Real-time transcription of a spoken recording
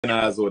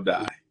Organize or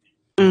die.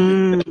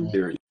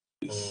 Mm.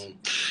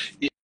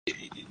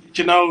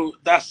 You know,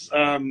 that's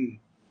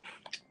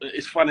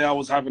it's funny. I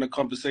was having a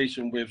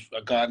conversation with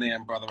a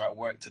Ghanaian brother at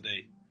work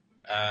today,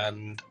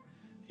 and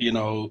you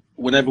know,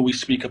 whenever we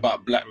speak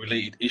about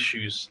black-related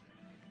issues,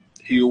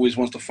 he always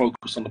wants to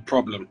focus on the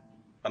problem,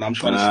 and I'm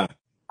trying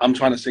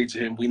to say to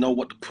him, we know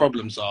what the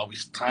problems are.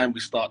 It's time we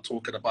start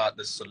talking about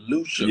the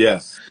solution.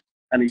 Yes.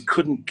 And he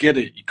couldn't get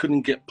it. He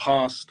couldn't get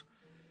past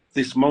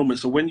this moment.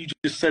 So when you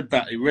just said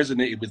that, it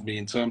resonated with me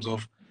in terms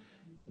of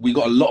we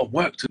got a lot of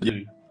work to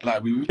do.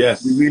 Like we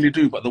really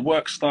do. But the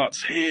work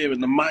starts here in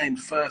the mind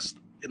first.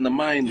 In the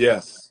mind.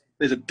 Yes.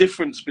 There's a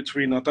difference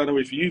between, I don't know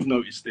if you've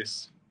noticed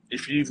this,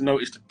 if you've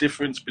noticed the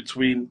difference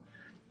between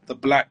the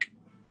black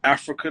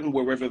African,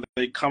 wherever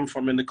they come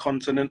from in the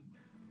continent,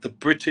 the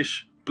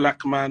British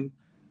black man,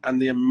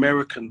 and the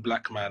American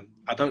black man.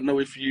 I don't know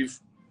if you've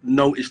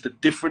noticed the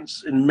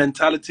difference in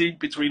mentality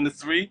between the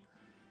three.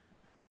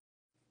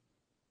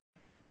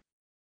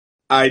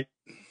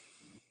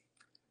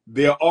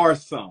 There are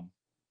some,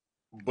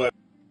 but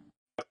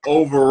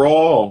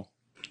overall,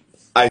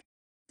 I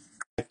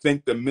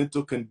think the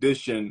mental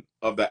condition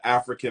of the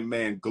African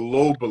man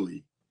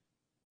globally,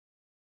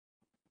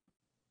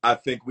 I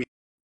think we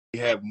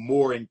have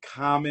more in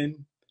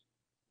common,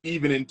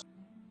 even in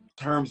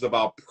terms of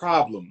our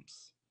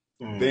problems,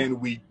 than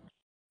we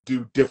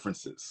do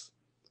differences.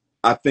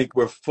 I think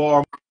we're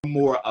far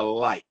more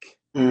alike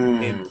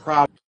in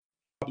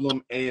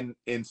problem and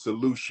in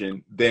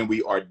solution than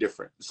we are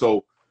different.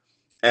 So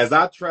as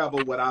I travel,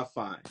 what I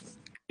find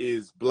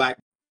is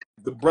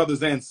the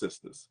brothers and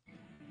sisters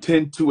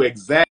tend to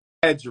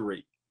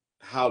exaggerate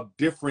how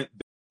different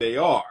they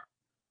are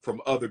from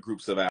other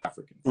groups of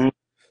Africans.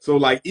 So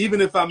like,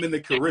 even if I'm in the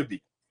Caribbean,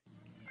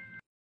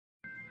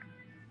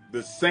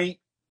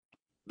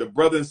 the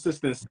brother and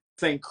sister in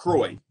St.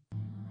 Croix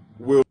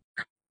will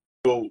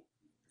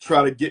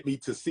try to get me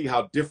to see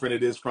how different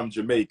it is from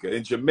Jamaica.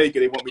 In Jamaica,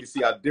 they want me to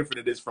see how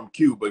different it is from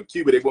Cuba. In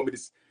Cuba, they want me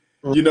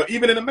to, you know,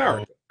 even in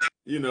America,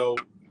 you know,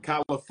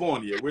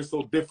 California, we're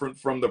so different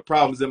from the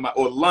problems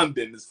or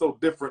London is so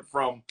different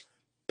from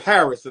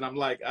Paris. And I'm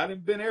like, I done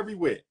been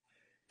everywhere.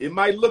 It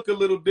might look a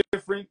little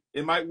different.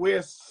 It might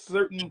wear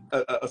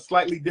a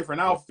slightly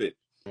different outfit.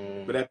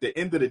 But at the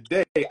end of the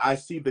day, I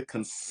see the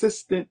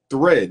consistent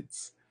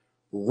threads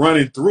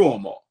running through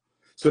them all.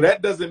 So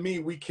that doesn't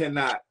mean we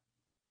cannot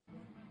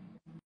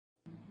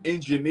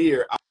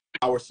engineer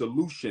our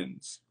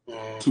solutions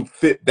to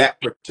fit that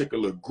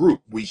particular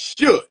group. We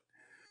should.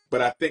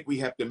 But I think we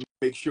have to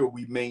make sure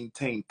we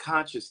maintain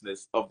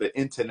consciousness of the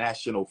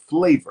international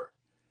flavor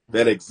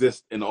that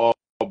exists in all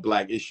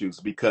black issues,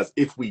 because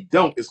if we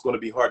don't, it's going to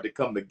be hard to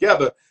come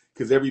together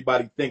because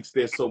everybody thinks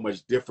they're so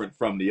much different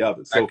from the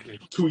others. So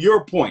to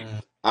your point,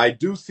 I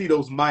do see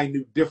those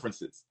minute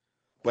differences,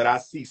 but I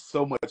see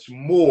so much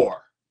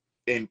more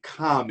in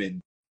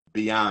common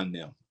beyond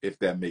them, if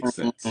that makes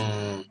sense.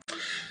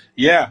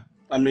 Yeah,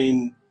 I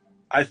mean,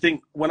 I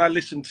think when I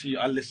listen to you,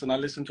 I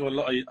listen to a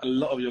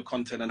lot of your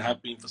content and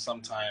have been for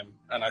some time.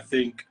 And I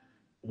think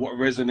what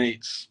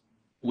resonates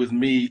with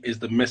me is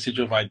the message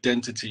of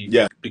identity.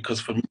 Yeah. Because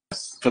for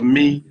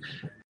me,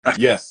 that's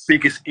the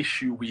biggest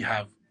issue we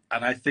have.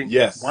 And I think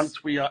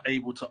once we are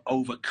able to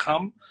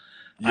overcome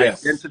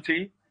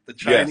identity, the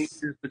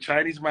Chinese is the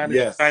Chinese man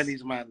is the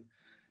Chinese man.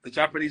 The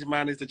Japanese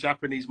man is the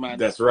Japanese man.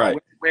 That's right.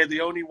 We're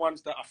the only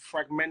ones that are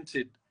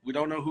fragmented. We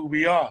don't know who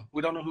we are.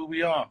 We don't know who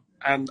we are.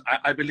 And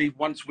I believe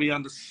once we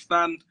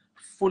understand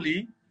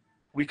fully,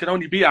 we can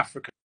only be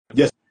African.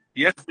 Yes.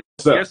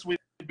 Yes, we've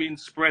been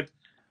spread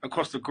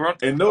across the globe.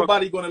 And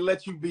nobody going to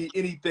let you be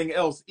anything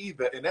else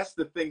either. And that's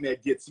the thing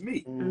that gets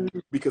me.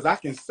 Because I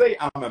can say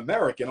I'm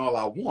American all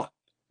I want.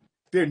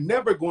 They're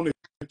never going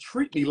to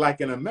treat me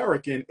like an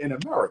American in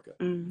America.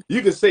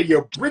 You can say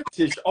you're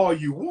British all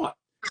you want.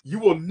 You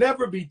will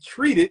never be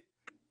treated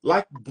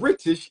like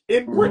British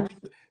in Britain.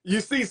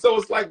 You see, so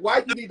it's like,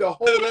 why do you need to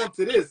hold on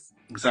to this?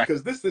 Exactly.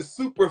 Because this is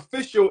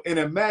superficial and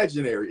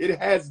imaginary. It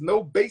has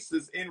no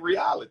basis in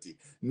reality.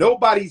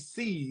 Nobody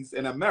sees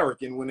an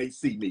American when they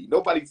see me.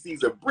 Nobody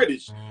sees a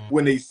British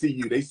when they see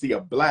you. They see a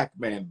black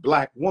man,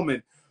 black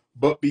woman.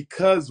 But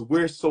because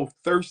we're so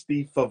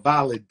thirsty for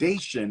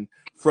validation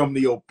from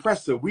the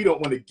oppressor, we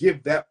don't want to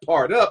give that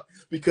part up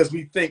because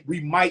we think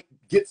we might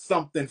get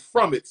something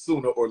from it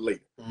sooner or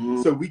later.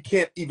 So we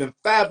can't even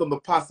fathom the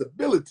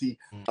possibility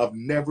of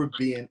never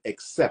being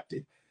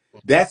accepted.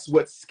 That's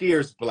what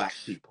scares black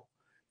people.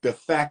 The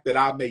fact that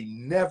I may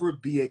never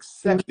be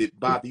accepted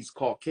by these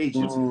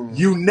Caucasians.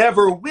 You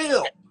never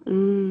will,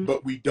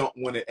 but we don't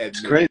want to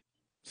admit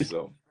it.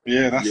 So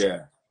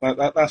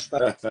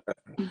that's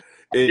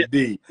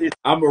indeed.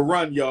 I'm gonna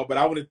run, y'all, but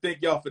I want to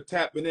thank y'all for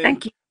tapping in.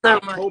 Thank you so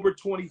much. October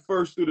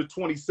 21st through the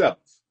 27th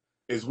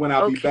is when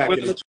I'll be back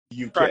in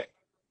the UK.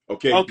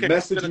 Okay,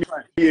 message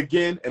me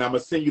again, and I'm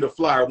gonna send you the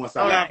flyer once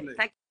I have it.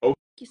 Thank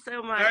you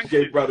so much.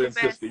 Okay, brother and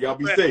sister, y'all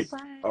be safe.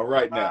 Bye. All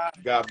right now,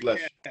 God bless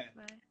you. Bye.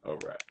 All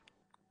right.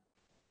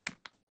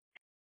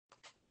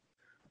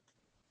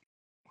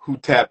 Who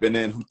tapping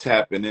in? Who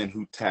tapping in?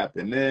 Who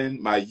tapping in?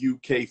 My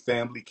UK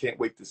family, can't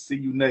wait to see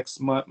you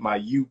next month. My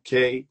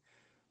UK,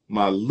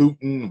 my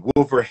Luton,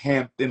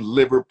 Wolverhampton,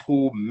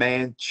 Liverpool,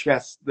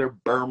 Manchester,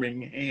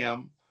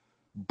 Birmingham,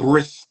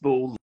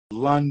 Bristol,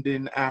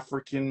 London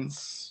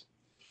Africans.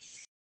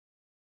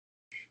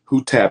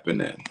 Who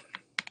tapping in?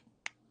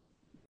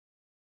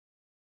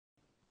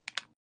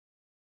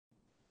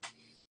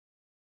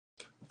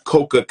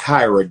 Coca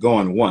Kyra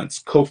going once.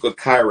 Coca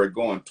Kyra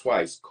going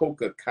twice.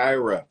 Coca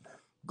Kyra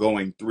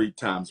going 3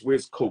 times.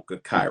 Where's Coca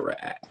Kyra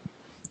at?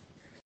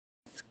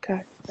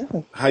 Okay.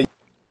 Oh. How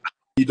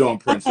you doing,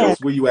 Hi.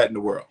 Princess? Where you at in the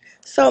world?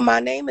 So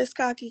my name is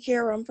Kaki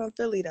Kara. I'm from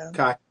Philly, though.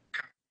 Cocky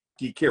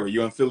Kyra.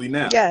 You in Philly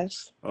now?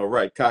 Yes. All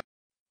right. Cocky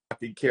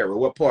Kyra.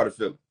 What part of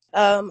Philly?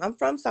 I'm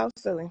from South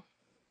Philly.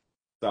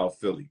 South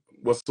Philly.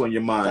 What's on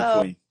your mind, So,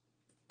 Queen?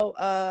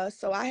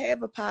 so I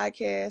have a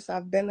podcast.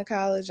 I've been to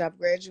college. I've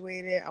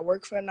graduated. I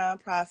work for a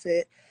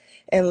nonprofit,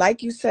 and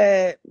like you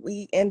said,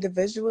 we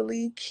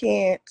individually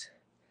can't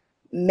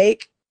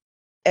make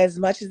as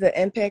much of an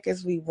impact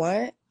as we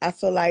want. I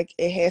feel like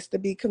it has to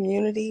be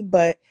community,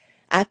 but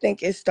I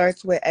think it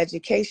starts with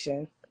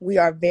education. We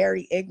are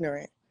very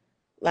ignorant,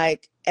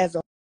 like as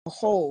a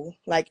whole.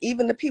 Like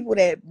even the people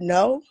that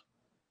know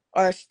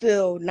are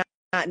still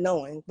not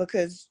knowing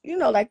because,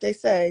 like they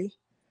say,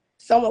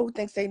 someone who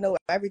thinks they know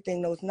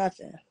everything knows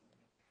nothing.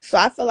 So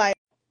I feel like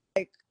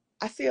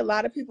I see a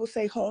lot of people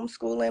say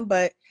homeschooling,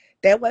 but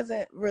that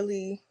wasn't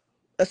really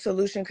a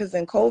solution because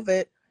in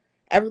COVID,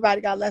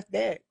 everybody got left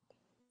back.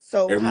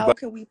 So how Everybody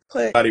can we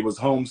put was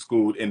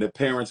homeschooled and the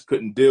parents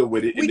couldn't deal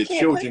with it and we the can't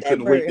put children that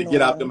couldn't wait to burden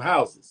get on out them them.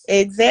 houses.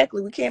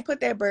 Exactly. We can't put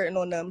that burden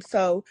on them.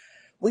 So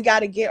we got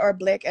to get our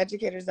Black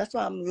educators. That's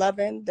why I'm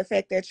loving the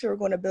fact that you're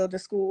going to build a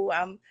school.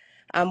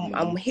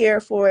 I'm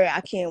here for it.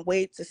 I can't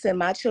wait to send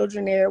my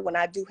children there when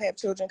I do have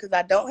children because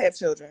I don't have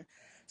children.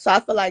 So I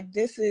feel like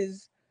this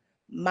is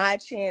my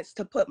chance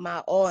to put my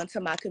all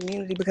into my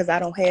community because I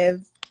don't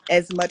have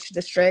as much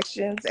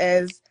distractions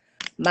as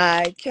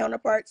my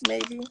counterparts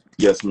maybe.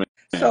 Yes, ma'am.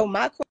 So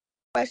my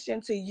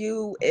question to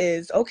you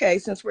is, okay,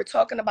 since we're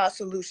talking about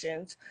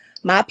solutions,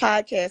 my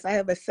podcast, I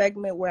have a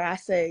segment where I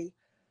say,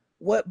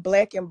 what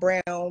Black and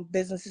brown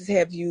businesses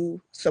have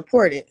you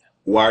supported?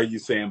 Why are you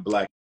saying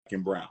black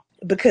and brown?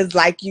 Because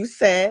like you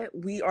said,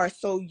 we are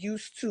so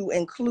used to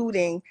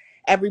including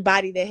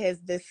everybody that has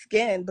this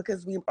skin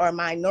because we are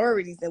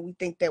minorities and we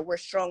think that we're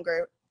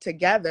stronger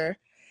together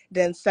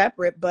than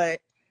separate. But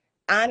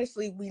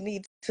honestly, we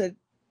need to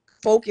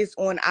focus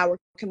on our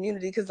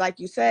community because like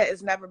you said,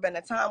 it's never been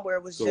a time where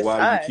it was So just why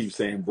do you keep us.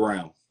 saying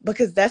brown?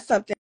 Because that's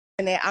something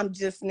that I'm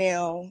just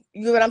now,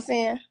 you know what I'm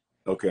saying?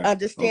 Okay.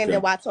 Understanding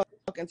Okay. why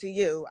talking to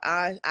you.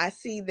 I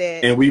see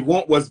that And we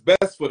want what's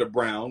best for the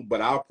brown,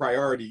 but our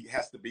priority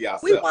has to be we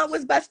want ourselves.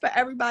 what's best for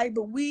everybody,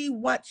 but we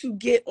want to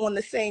get on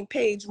the same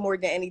page more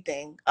than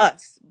anything.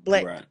 Us,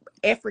 Black, Right.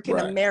 African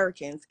Right.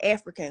 Americans,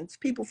 Africans,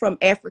 people from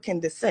African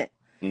descent.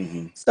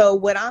 Mm-hmm. So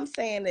what I'm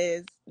saying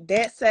is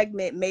that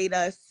segment made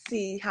us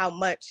see how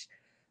much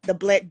the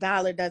Black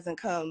dollar doesn't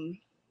come,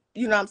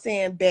 you know what I'm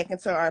saying, back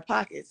into our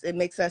pockets. It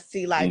makes us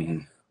see like, Mm-hmm.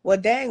 well,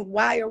 dang,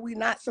 why are we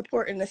not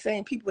supporting the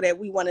same people that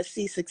we want to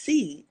see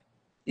succeed?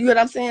 You know what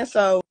I'm saying?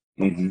 So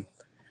Mm-hmm.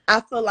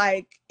 I feel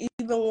like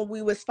even when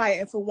we was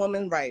fighting for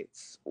women's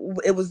rights,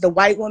 it was the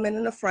white woman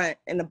in the front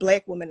and the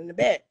Black woman in the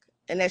back.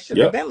 And that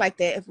shouldn't have Yep. been like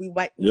that if we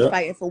was Yep.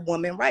 fighting for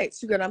women's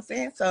rights. You know what I'm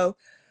saying? So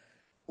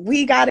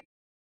we got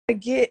to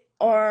get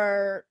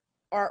our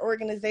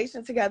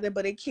organization together,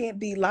 but it can't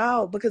be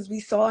loud because we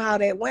saw how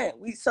that went.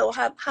 We saw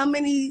how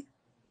many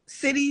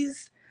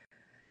cities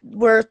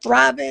were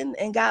thriving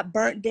and got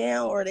burnt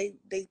down or they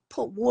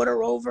put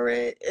water over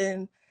it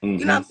and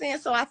you know what I'm saying?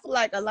 So I feel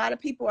like a lot of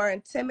people are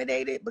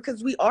intimidated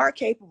because we are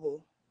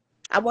capable.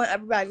 I want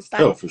everybody to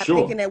stop for sure.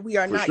 thinking that we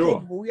are For not sure.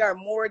 capable. We are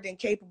more than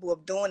capable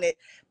of doing it,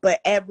 but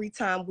every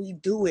time we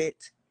do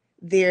it,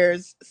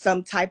 there's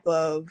some type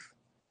of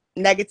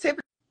negativity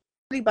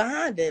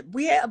behind it.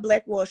 We had a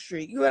Black Wall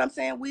Street. You know what I'm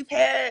saying? We've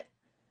had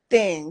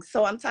things.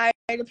 So I'm tired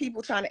of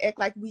people trying to act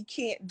like we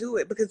can't do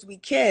it because we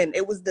can.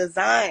 It was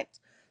designed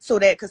so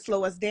that it could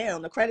slow us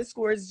down. The credit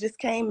scores just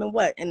came in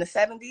the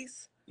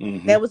 70s?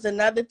 Mm-hmm. That was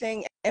another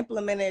thing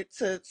implemented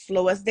to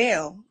slow us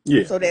down.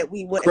 Yeah. So that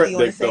we wouldn't be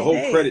on the same whole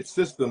page.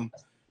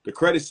 the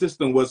credit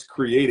system was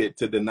created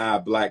to deny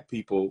Black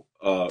people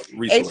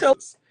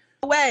resources.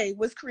 HOA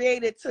was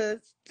created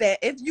to that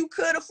if you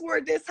could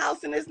afford this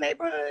house in this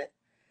neighborhood,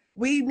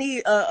 we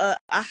need a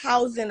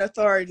housing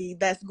authority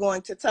that's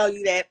going to tell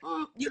you that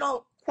you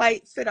don't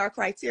quite fit our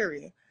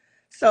criteria.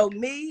 So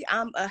me,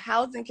 I'm a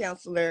housing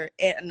counselor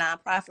at a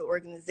nonprofit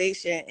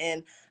organization,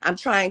 and I'm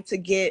trying to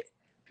get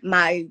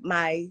my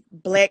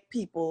Black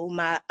people,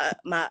 my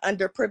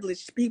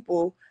underprivileged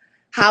people,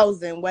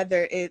 housing,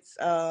 whether it's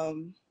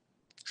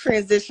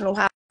transitional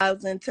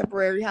housing,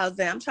 temporary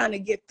housing. I'm trying to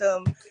get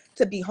them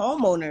to be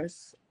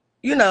homeowners,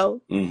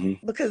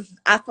 Mm-hmm. because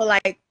I feel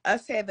like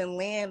us having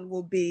land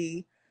will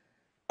be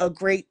a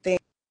great thing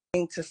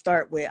to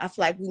start with. I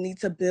feel like we need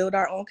to build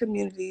our own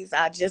communities.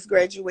 I just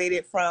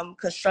graduated from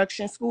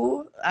construction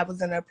school. I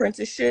was in an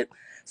apprenticeship.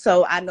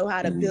 So I know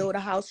how to build a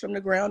house from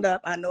the ground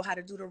up. I know how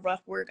to do the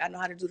rough work. I know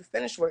how to do the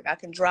finished work. I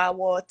can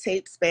drywall,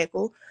 tape,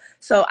 spackle.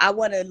 So I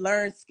want to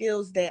learn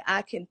skills that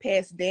I can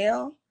pass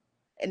down,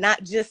 and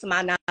not just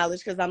my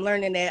knowledge, because I'm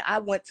learning that I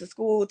went to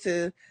school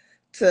to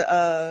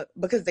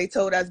because they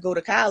told us go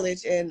to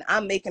college, and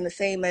I'm making the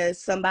same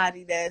as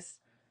somebody that's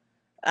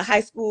a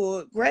high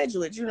school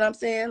graduate. You know what I'm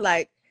saying?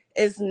 Like,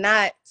 it's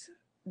not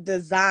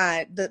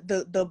designed.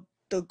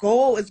 The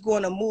goal is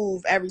going to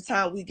move every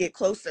time we get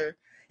closer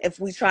if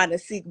we try to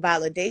seek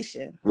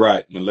validation.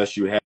 Right, unless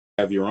you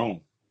have your own.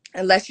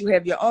 Unless you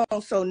have your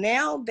own. So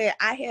now that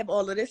I have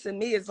all of this in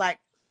me, it's like,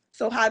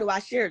 so how do I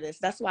share this?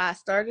 That's why I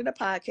started a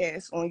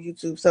podcast on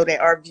YouTube, so that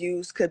our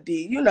views could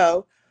be, you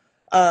know,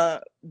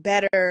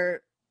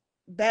 better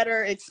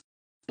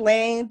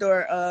explained,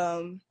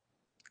 or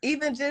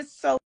even just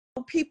so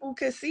people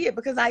could see it,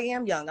 because I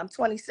am young. I'm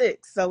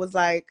 26. So it's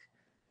like,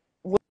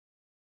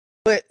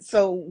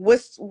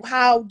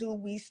 how do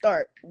we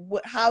start?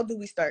 How do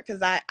we start?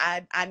 Because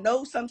I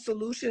know some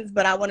solutions,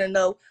 but I want to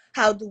know,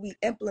 how do we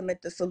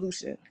implement the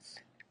solutions?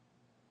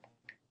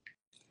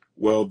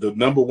 Well, the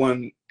number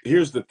one,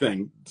 here's the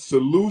thing.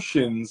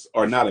 Solutions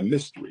are not a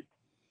mystery.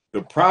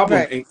 The problem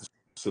Right. ain't the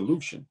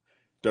solution.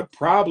 The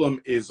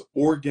problem is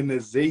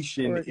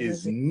organization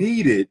is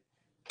needed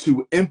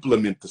to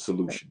implement the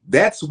solution. Right.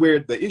 That's where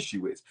the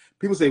issue is.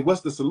 People say,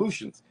 what's the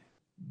solutions?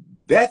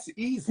 That's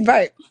easy.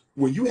 Right.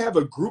 When you have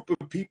a group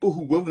of people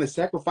who are willing to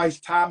sacrifice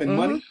time and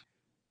money,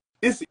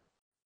 it's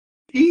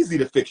easy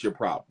to fix your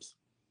problems.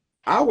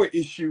 Our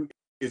issue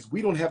is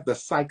we don't have the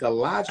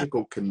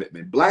psychological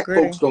commitment. Black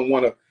folks don't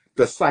want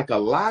the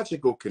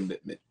psychological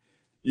commitment.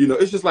 You know,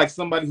 it's just like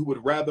somebody who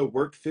would rather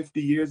work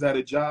 50 years at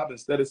a job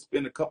instead of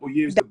spend a couple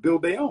years to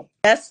build their own.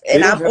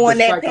 And I'm on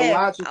that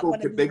path.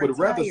 They would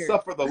rather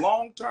suffer the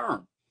long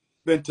term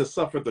than to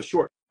suffer the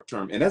short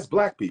term. And that's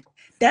Black people.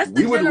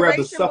 We would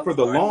rather suffer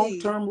the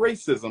long-term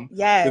racism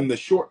than the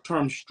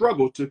short-term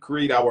struggle to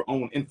create our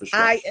own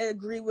infrastructure. I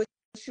agree with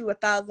you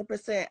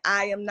 1,000%.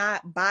 I am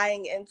not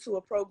buying into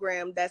a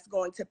program that's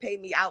going to pay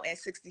me out at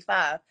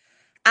 65.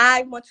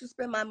 I want to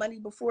spend my money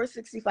before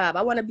 65.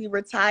 I want to be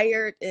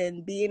retired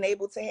and being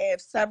able to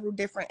have several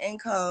different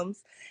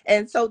incomes.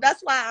 And so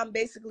that's why I'm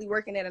basically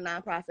working at a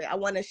nonprofit. I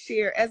want to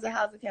share, as a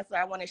housing counselor,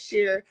 I want to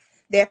share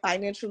that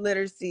financial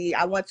literacy.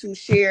 I want to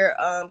share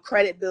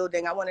credit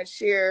building. I want to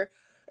share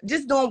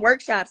just doing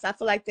workshops. I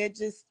feel like that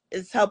just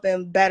is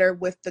helping better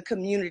with the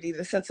community,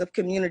 the sense of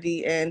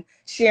community, and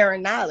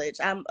sharing knowledge.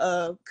 I'm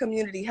a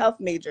community health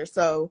major,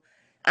 so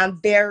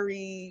I'm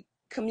very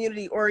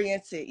community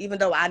oriented, even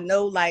though I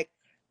know, like,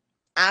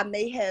 I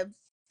may have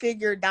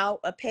figured out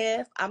a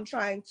path. I'm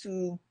trying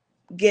to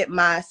get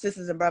my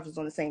sisters and brothers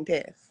on the same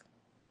path.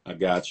 I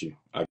got you.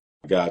 I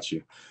got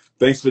you.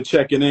 Thanks for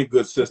checking in,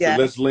 good sister. Yes.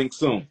 Let's link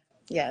soon.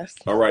 Yes.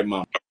 All right,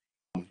 Mom.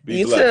 Be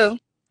you blessed. Too.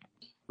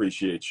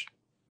 Appreciate you.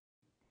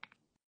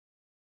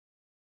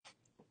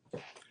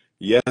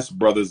 Yes,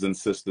 brothers and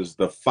sisters,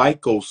 the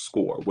FICO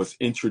score was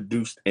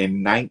introduced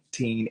in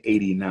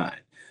 1989.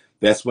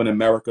 That's when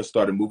America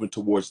started moving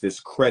towards this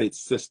credit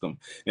system.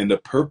 And the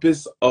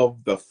purpose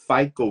of the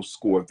FICO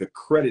score, the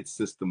credit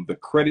system, the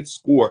credit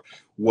score,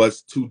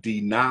 was to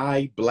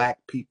deny Black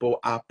people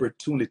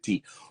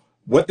opportunity.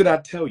 What did I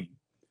tell you?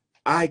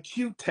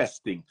 IQ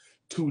testing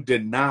to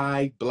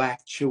deny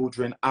Black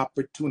children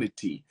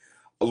opportunity.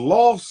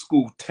 Law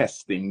school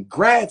testing,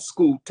 grad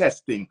school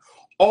testing,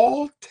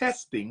 all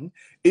testing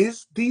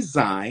is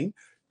designed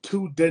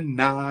to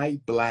deny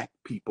Black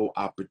people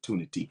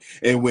opportunity.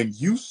 And when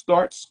you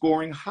start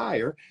scoring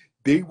higher,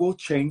 they will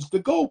change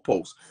the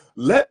goalposts.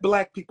 Let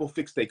Black people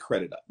fix their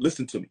credit up.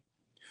 Listen to me.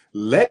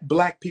 Let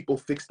Black people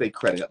fix their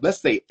credit up.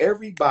 Let's say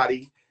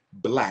everybody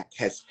Black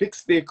has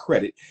fixed their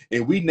credit,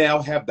 and we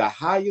now have the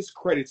highest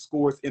credit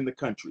scores in the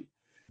country.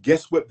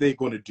 Guess what they're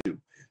going to do?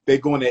 They're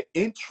going to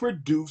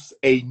introduce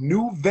a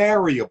new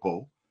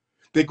variable.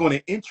 They're going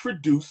to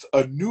introduce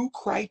a new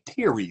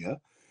criteria.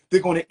 They're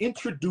going to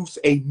introduce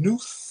a new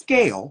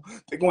scale.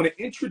 They're going to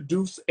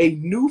introduce a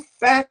new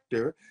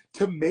factor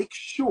to make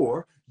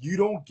sure you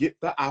don't get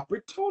the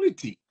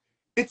opportunity.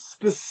 It's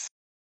the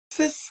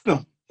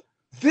system.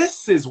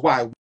 This is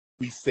why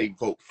we say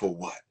vote for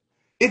what?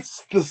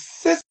 It's the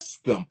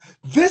system.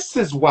 This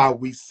is why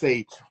we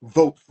say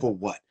vote for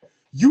what?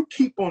 You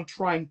keep on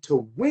trying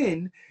to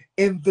win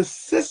in the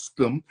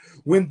system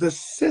when the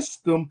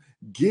system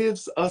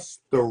gives us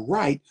the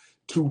right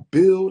to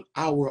build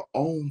our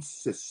own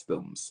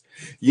systems.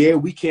 Yeah,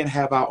 we can't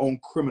have our own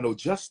criminal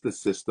justice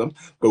system,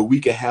 but we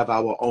can have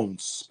our own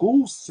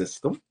school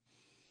system.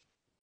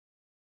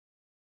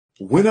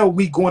 When are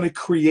we going to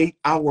create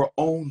our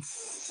own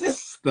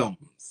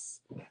systems?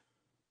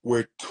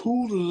 We're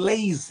too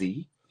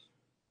lazy,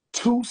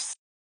 too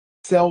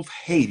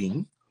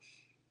self-hating,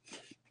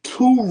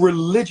 too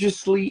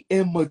religiously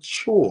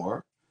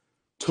immature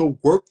to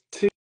work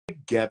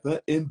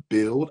together and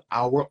build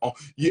our own.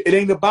 It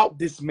ain't about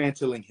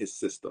dismantling his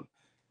system.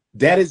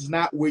 That is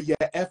not where your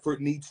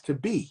effort needs to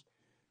be.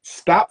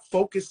 Stop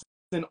focusing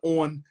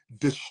on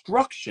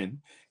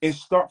destruction and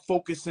start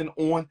focusing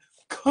on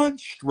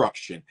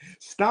construction.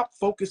 Stop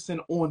focusing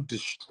on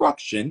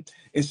destruction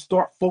and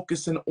start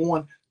focusing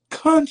on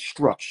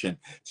construction.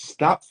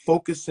 Stop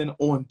focusing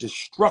on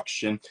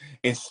destruction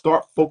and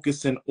start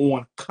focusing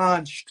on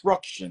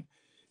construction.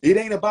 It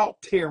ain't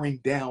about tearing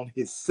down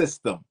his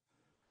system.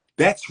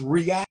 That's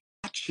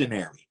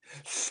reactionary.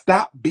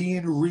 Stop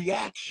being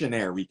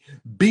reactionary.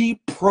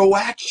 Be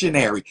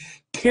proactionary.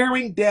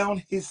 Tearing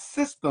down his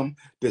system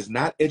does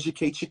not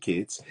educate your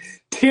kids.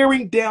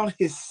 Tearing down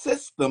his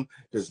system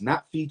does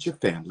not feed your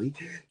family.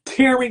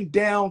 Tearing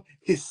down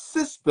his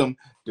system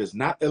does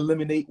not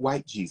eliminate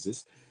white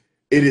Jesus.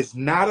 It is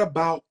not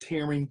about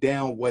tearing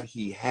down what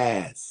he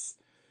has.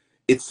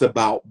 It's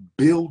about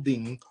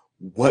building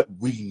what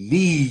we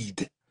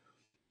need.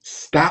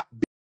 Stop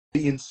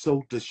being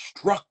so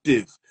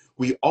destructive.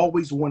 We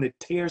always want to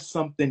tear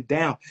something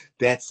down.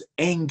 That's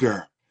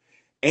anger,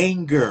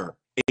 anger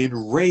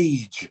and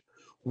rage.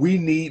 We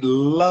need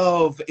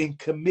love and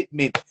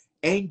commitment.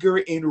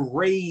 Anger and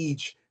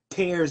rage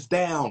tears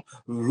down.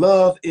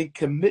 Love and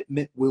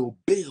commitment will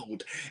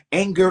build.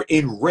 Anger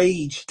and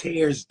rage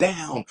tears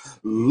down.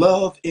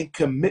 Love and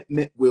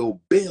commitment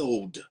will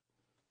build.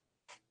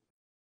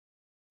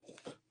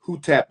 Who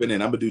tapping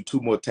in? I'm going to do 2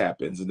 more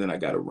tap-ins and then I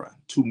got to run.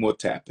 2 more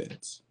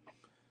tap-ins.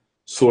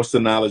 Source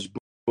of Knowledge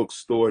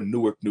Bookstore,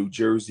 Newark, New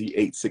Jersey,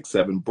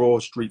 867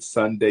 Broad Street,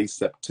 Sunday,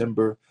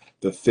 September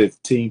the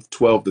 15th,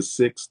 12 to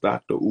 6.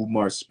 Dr.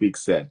 Umar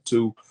speaks at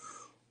 2.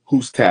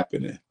 Who's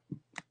tapping in?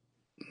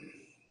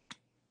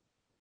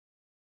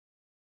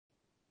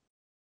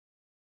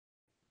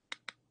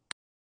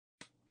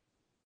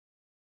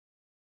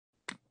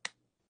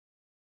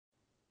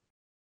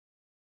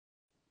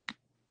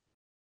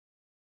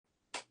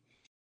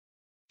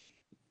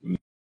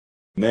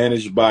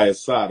 Managed by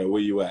Asada.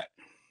 Where you at?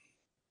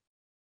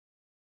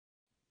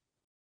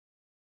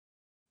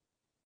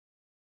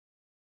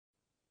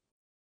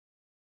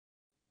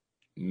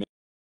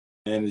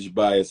 Managed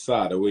by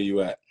Asada. Where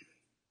you at?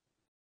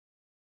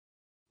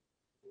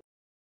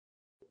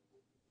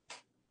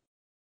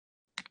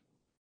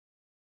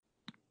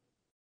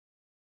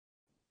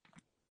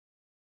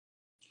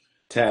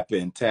 Tap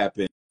in, tap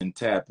in,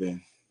 tap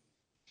in.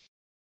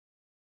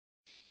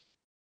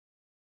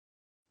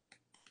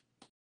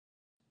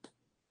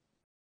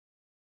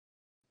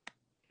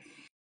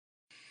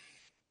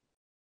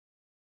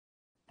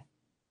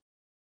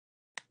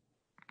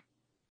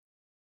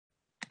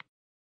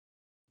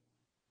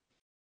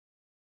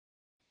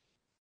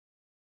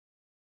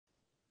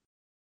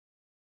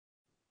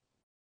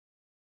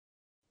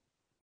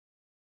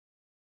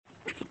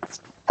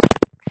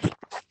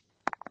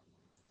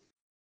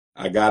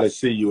 I got to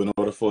see you in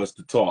order for us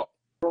to talk.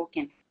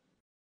 Broken.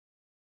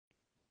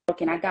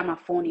 I got my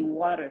phone in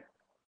water.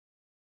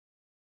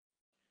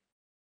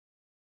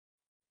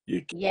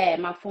 Yeah,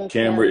 my phone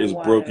Camera fell in is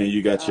water. broken.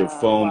 You got your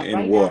phone in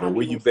Right water. now I'm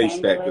Where in you Los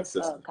based that, good Angeles,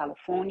 sister?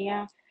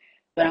 California,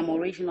 but I'm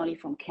originally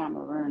from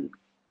Cameroon.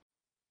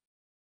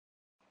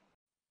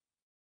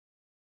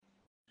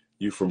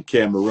 You from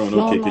Cameroon?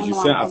 Okay, because you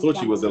No, said I'm I from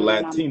thought you was a Cameroon.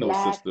 I'm Latino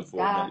black, sister for a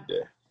dark, minute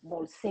there.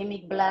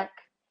 balsamic black.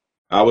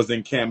 I was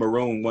in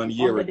Cameroon 1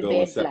 year Under the ago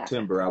in bed black.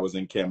 September. I was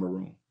in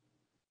Cameroon.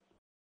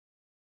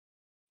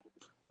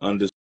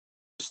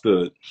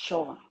 Understood.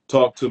 Sure.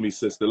 Talk to me,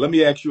 sister. Let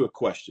me ask you a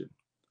question.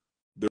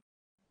 The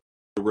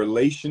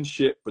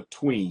relationship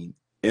between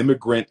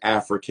immigrant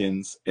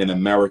Africans and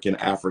American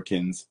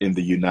Africans in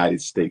the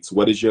United States.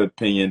 What is your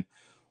opinion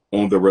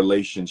on the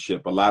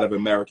relationship? A lot of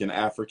American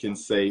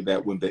Africans say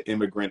that when the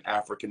immigrant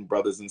African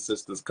brothers and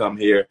sisters come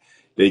here,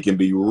 they can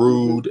be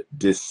rude,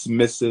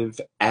 dismissive,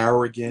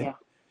 arrogant,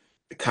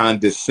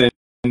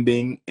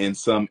 condescending, and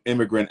some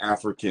immigrant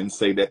Africans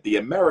say that the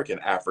American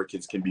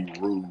Africans can be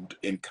rude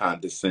and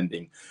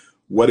condescending.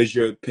 What is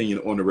your opinion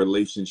on the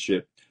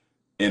relationship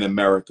in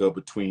America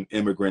between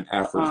immigrant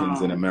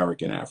Africans and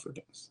American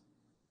Africans?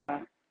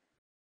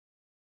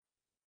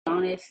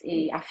 Honest,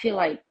 I feel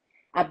like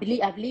I've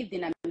lived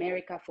in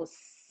America for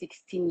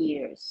 16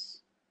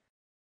 years.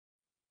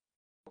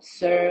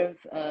 Serve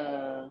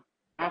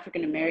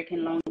African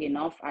American long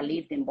enough. I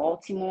lived in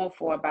Baltimore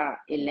for about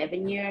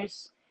 11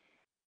 years.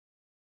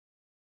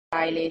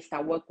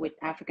 I worked with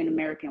African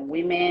American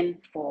women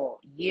for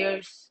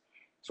years,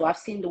 so I've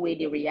seen the way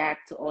they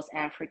react to us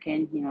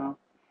African,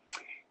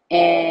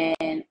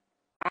 and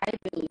I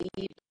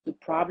believe the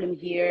problem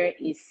here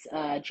is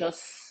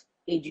just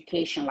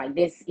education. Like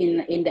this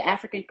in the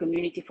African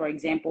community, for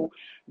example,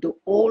 the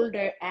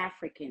older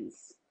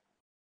Africans,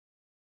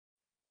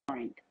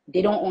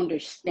 they don't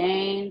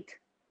understand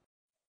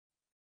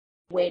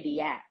where they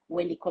are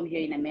when they come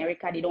here in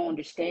America. They don't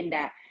understand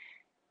that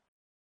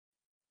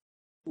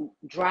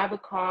drive a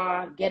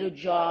car, get a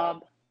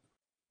job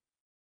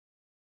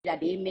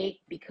that they make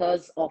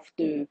because of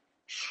the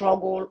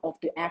struggle of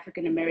the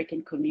African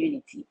American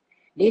community.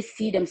 They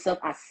see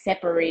themselves as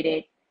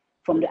separated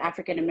from the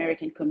African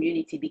American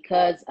community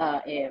because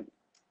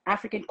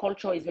African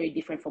culture is very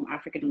different from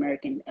African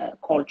American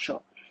culture.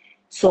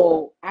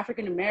 So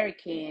African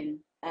American,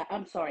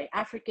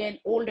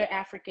 older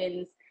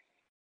Africans,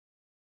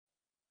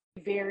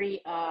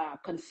 very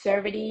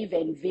conservative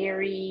and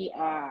very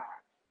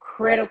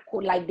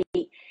critical. Like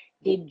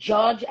they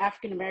judge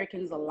African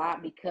Americans a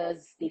lot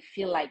because they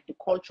feel like the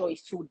culture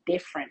is too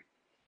different.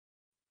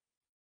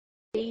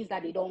 Things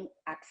that they don't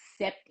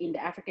accept in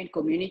the African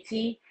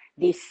community,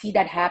 they see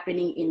that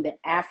happening in the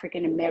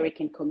African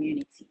American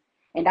community.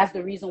 And that's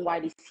the reason why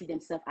they see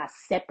themselves as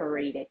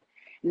separated.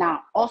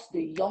 Now, us,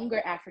 the younger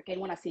African,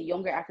 when I say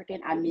younger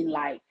African, I mean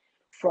like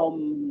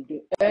from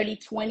the early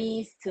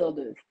 20s till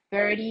the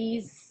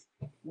 30s,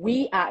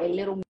 we are a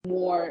little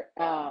more,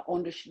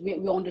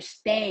 we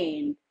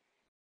understand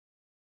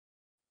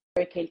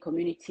American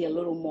community a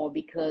little more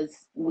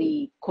because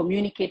we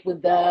communicate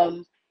with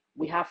them.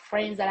 We have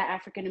friends that are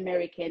African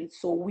American,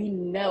 so we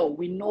know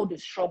the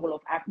struggle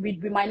of we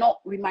might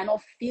not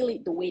feel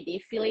it the way they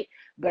feel it,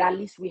 but at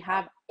least we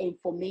have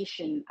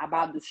information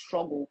about the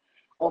struggle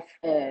of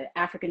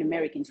African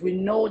Americans. We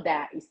know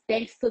that it's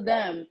thanks to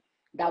them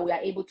that we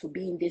are able to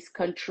be in this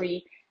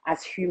country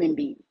as human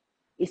beings.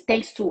 It's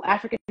thanks to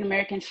African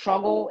American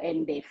struggle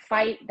and their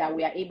fight that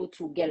we are able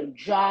to get a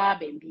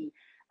job and be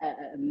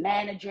a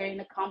manager in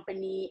a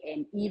company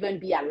and even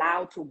be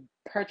allowed to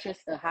purchase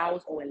a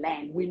house or a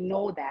land. We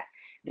know that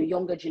the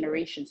younger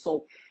generation.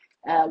 So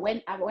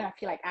when I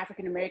feel like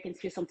African Americans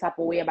feel some type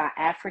of way about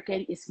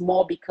African, it's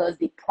more because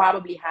they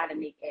probably had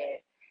an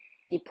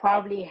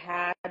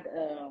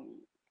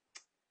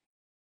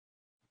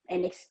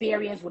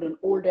experience with an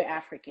older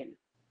African.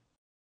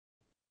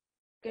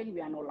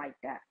 We are not like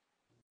that.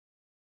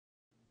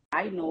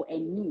 I know,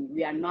 and me,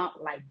 we are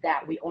not like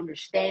that. We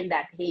understand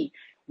that, hey,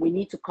 we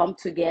need to come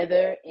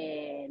together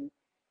and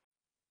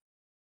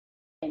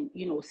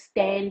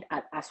stand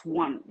as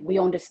one. We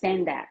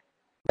understand that.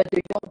 But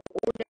the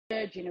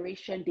older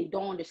generation, they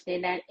don't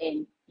understand that,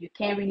 and you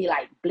can't really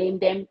like blame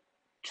them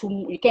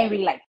you can't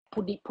really like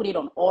put it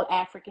on all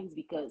Africans,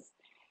 because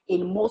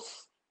in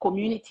most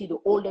community, the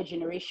older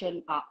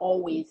generation are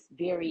always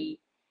very,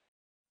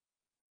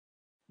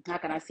 how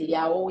can I say, they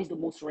are always the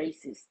most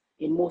racist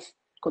in most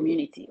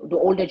community, the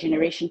older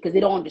generation, because they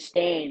don't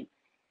understand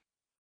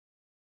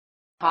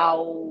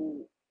how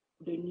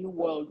the new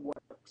world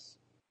works.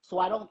 So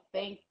I don't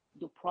think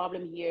the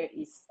problem here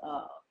is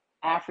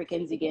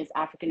Africans against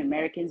African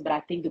Americans, but I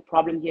think the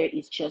problem here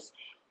is just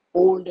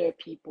older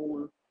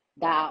people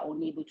that are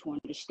unable to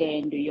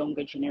understand the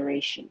younger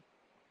generation.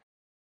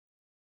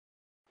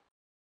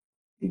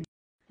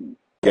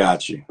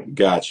 Got you.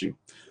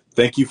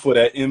 Thank you for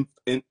that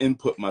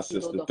input, my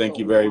sister. Thank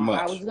you very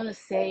much. I was gonna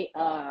say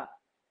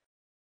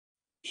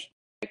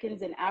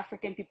Americans and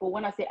African people.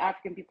 When I say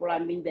African people, I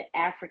mean the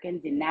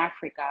Africans in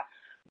Africa.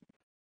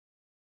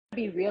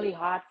 It'd be really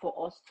hard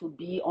for us to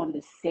be on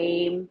the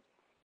same,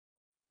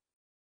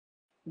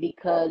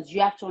 because you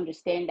have to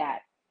understand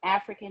that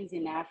Africans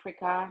in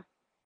Africa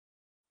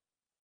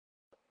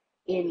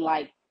in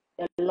like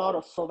a lot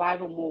of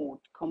survival mode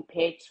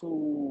compared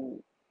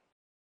to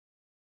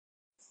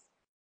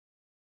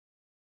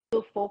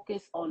still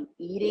focus on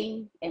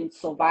eating and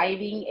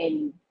surviving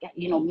and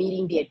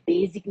meeting their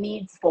basic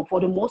needs for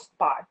the most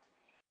part.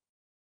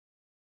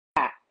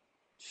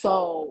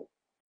 So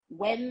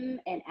when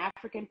an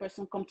African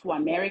person comes to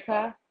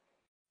America,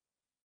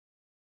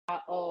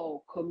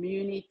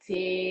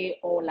 community,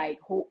 or like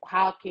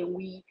how can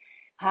we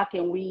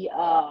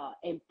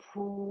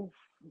improve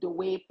the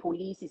way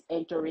police is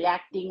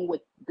interacting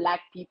with Black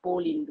people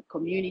in the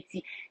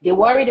community. They're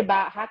worried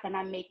about how can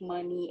I make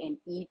money and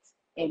eat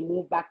and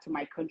move back to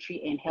my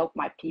country and help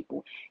my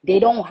people. They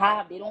don't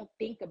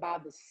think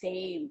about the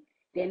same.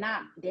 They're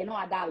not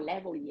at that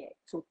level yet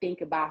to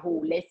think about,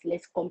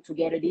 let's come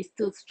together. They're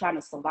still trying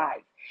to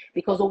survive,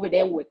 because over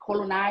there we're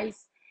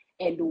colonized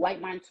and the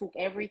white man took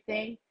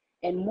everything,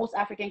 and most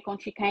African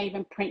countries can't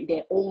even print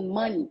their own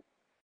money.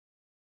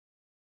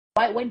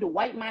 But when the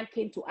white man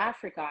came to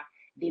Africa,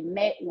 they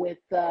met with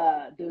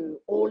the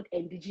old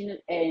indigenous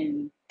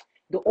and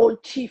the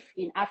old chief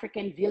in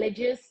African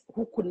villages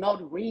who could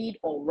not read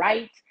or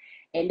write,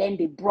 and then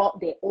they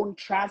brought their own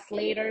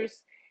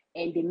translators,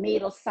 and they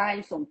made us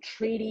sign some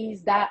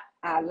treaties that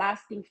are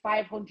lasting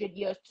 500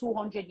 years,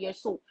 200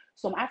 years. So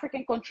some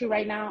African country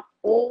right now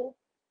owe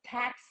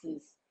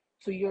taxes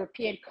to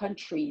European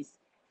countries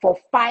for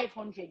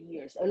 500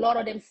 years. A lot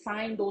of them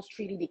signed those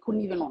treaties. They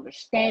couldn't even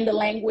understand the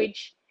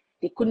language.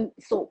 They couldn't.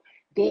 So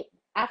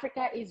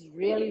Africa is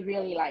really,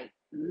 really like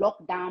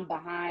locked down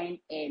behind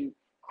and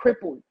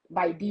crippled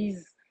by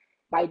these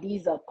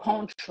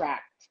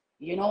contracts.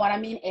 You know what I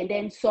mean? And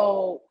then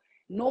so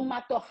no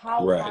matter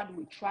how hard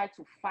we try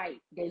to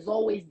fight, there's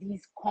always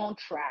these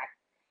contracts.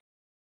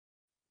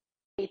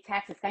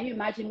 Taxes. Can you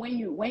imagine when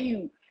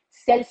you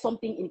sell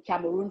something in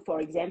Cameroon,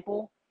 for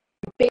example,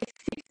 you pay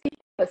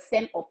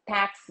 60% of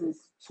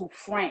taxes to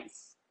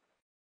France?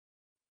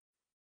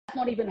 That's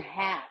not even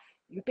half.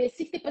 You pay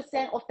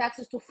 60% of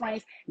taxes to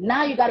France.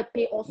 Now you got to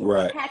pay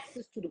also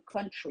taxes to the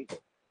country.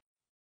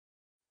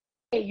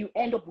 you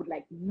end up with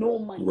like no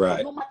money. So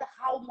Right. no matter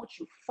how much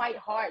you fight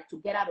hard to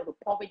get out of the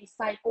poverty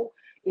cycle,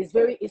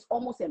 it's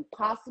almost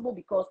impossible,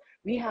 because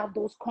we have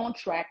those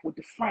contracts with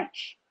the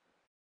French.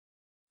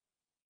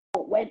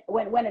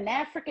 When an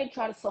African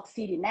try to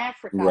succeed in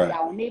Africa, they Right.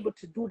 are unable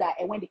to do that.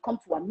 And when they come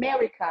to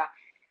America,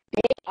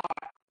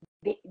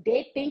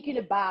 they're thinking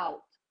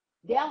about,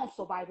 they're on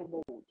survival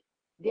mode.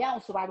 They're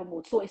on survival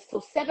mode. So it's so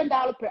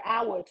 $7 per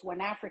hour to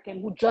an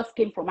African who just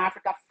came from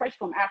Africa, fresh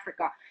from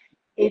Africa.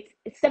 It's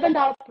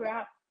 $7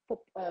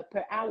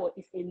 per hour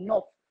is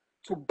enough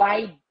to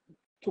buy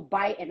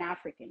an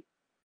African.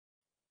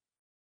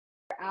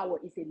 Per hour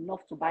is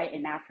enough to buy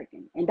an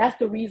African, and that's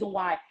the reason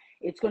why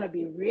it's going to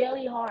be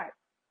really hard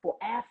for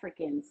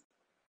Africans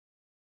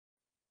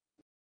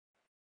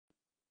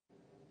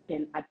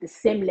and at the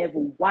same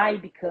level. Why?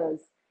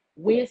 Because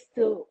we're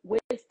still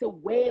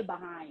way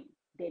behind.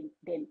 Then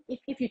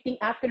if you think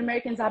African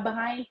Americans are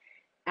behind,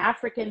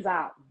 Africans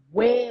are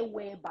way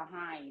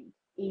behind,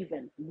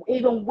 even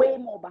way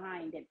more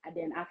behind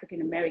than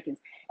African Americans.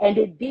 And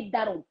they did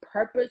that on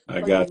purpose, I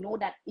because they got know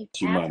that if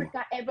you, mama.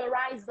 Africa ever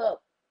rise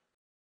up,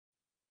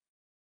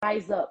 like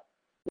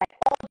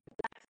all the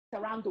blacks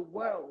around the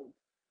world,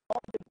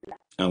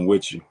 I'm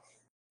with you.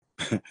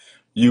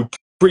 You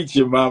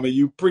preaching, mama.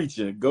 You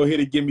preaching. Go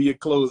ahead and give me your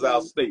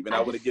closeout statement.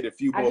 I want to get a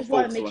few I more just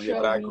want to folks make on here,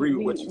 sure but I agree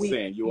with what you're we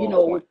saying. You're on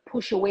point.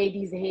 push away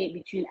these hate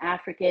between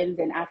Africans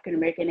and African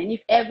American. And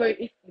if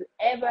you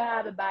ever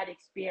have a bad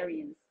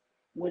experience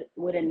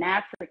with an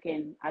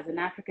African as an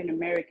African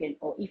American,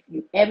 or if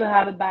you ever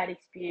have a bad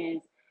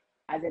experience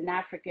as an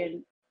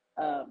African,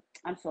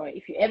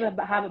 if you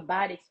ever have a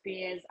bad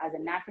experience as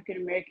an African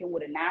American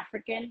with an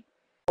African,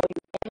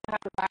 have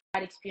a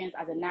bad experience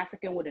as an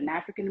African with an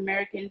African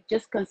American,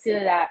 just consider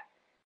that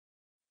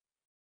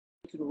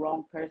to the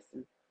wrong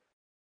person.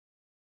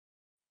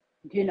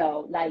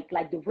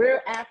 Like the real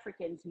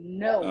Africans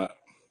know,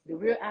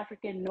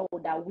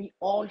 that we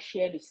all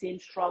share the same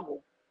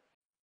struggle.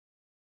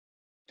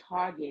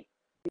 Target,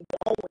 they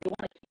want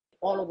to keep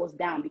all of us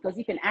down, because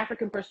if an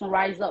African person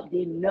rise up,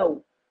 they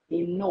know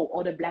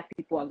other black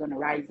people are going to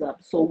rise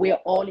up. So we're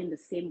all in the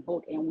same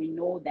boat, and we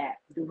know that.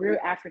 The real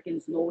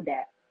Africans know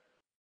that.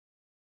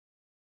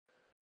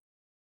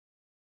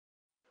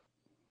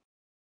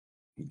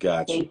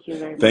 Got you. Thank you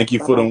very Thank much. you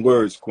for Bye-bye. them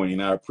words,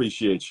 Queen. I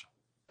appreciate you.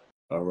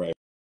 All right,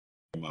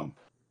 mom.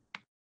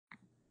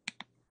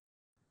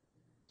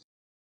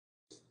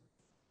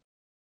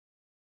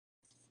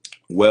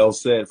 Well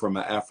said from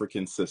an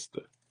African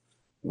sister.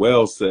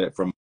 Well said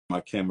from my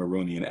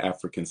Cameroonian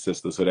African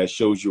sister. So that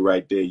shows you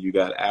right there, you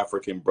got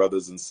African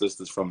brothers and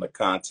sisters from the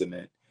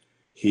continent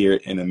here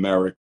in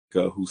America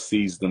who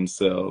sees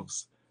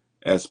themselves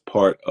as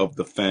part of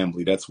the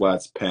family. That's why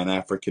it's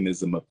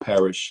Pan-Africanism, a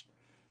perish,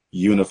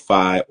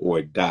 unify,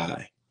 or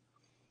die.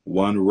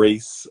 One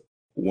race,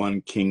 one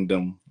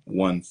kingdom,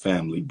 one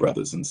family,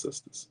 brothers and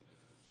sisters.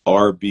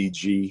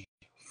 RBG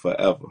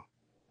forever.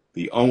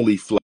 The only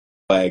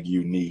flag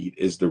you need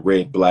is the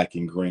red, black,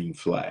 and green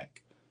flag.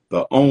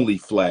 The only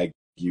flag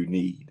you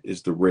need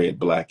is the red,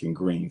 black, and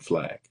green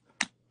flag.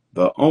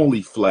 The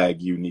only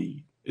flag you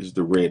need is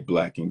the red,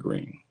 black, and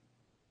green.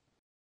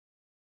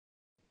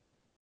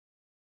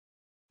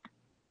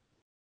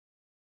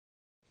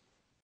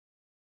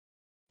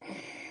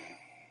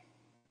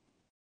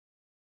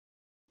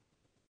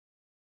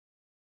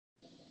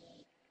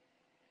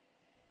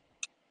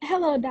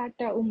 Hello,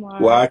 Dr. Well,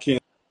 Umar. I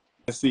can't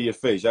see your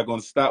face. Y'all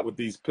gonna stop with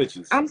these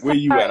pictures. I'm Where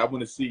you at? I sorry.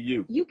 want to see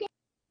you. You can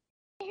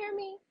hear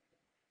me?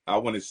 I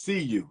want to see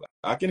you.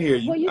 I can hear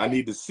you. Well, I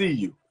need to see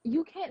you.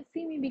 you can't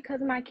see me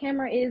because my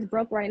camera is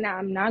broke right now.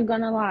 I'm not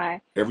gonna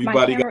lie. My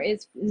Everybody camera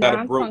is got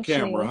a broke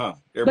camera, non-functioning. huh?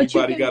 But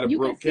Everybody got a you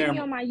can broke see me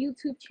camera. on my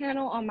YouTube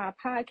channel, on my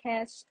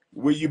podcast,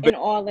 Where you and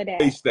all of that.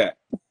 based at?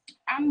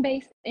 I'm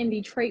based in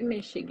Detroit,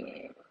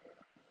 Michigan.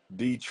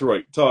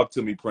 Detroit. Talk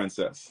to me,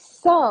 princess.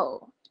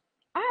 So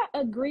I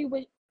agree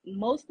with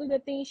most of the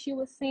things she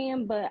was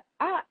saying, but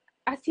I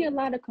see a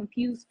lot of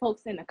confused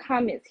folks in the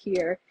comments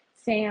here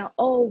saying,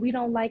 "Oh, we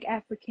don't like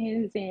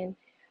Africans, and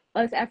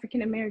us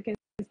African Americans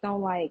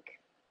don't like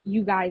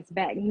you guys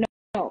back."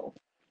 No,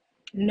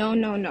 no,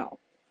 no, no.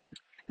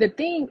 The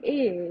thing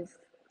is,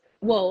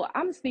 well,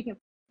 I'm speaking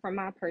from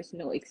my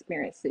personal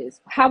experiences.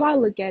 How I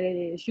look at it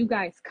is, you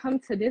guys come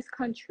to this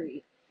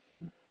country,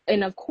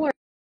 and of course,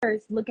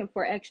 looking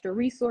for extra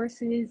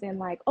resources and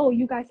like, oh,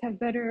 you guys have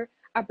better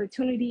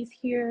opportunities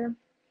here,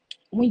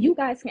 when you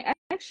guys can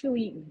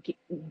actually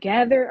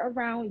gather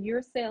around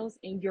yourselves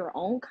in your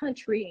own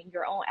country, in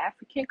your own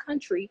African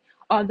country,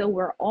 although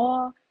we're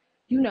all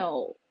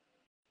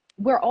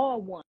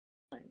one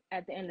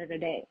at the end of the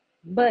day.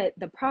 But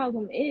the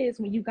problem is,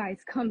 when you guys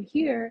come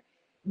here,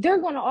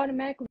 they're going to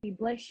automatically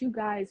bless you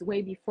guys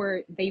way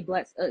before they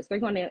bless us. They're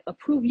going to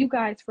approve you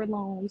guys for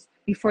loans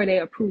before they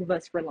approve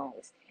us for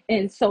loans.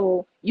 And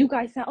so you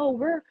guys say, oh,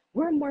 we're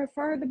more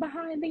further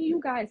behind than you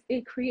guys.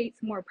 It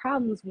creates more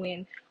problems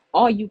when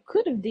all you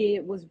could have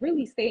did was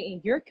really stay in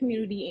your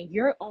community, in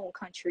your own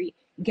country,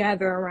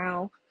 gather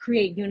around,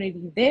 create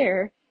unity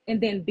there,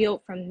 and then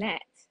build from that.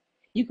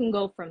 You can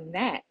go from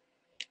that.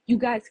 you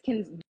guys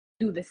can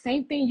do the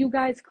same thing you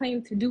guys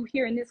claim to do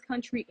here in this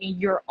country in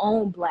your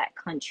own Black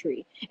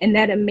country. And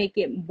that'll make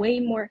it way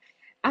more,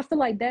 I feel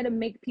like that'll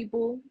make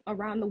people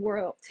around the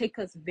world take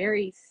us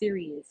very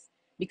serious,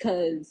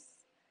 because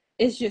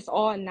it's just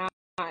all not,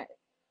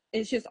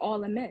 it's just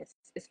all a mess.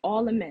 It's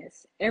all a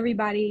mess.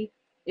 Everybody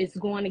is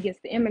going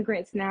against the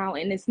immigrants now,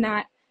 and it's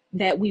not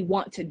that we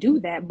want to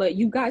do that, but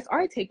you guys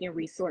are taking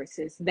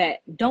resources that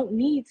don't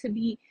need to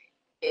be,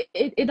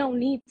 it don't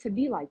need to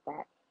be like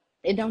that.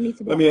 It don't need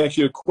to be Let like me that. ask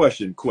you a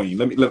question, Queen.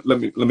 Let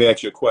me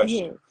ask you a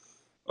question. Yes.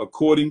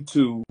 According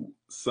to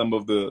some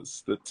of the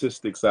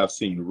statistics I've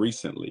seen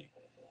recently,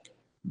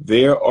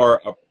 there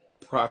are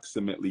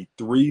approximately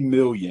 3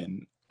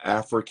 million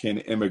African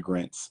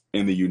immigrants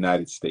in the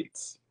United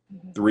States.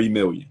 3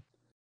 million.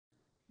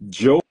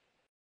 Joe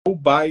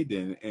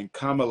Biden and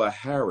Kamala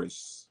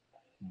Harris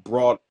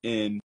brought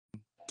in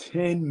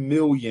 10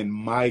 million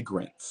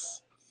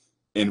migrants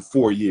in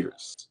 4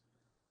 years.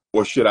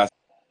 Or should I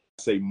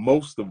say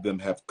most of them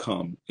have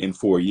come in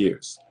 4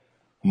 years.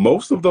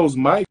 Most of those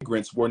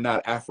migrants were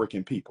not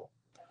African people.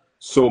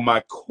 So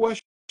my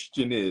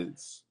question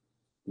is,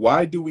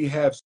 why do we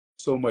have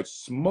so much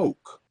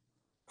smoke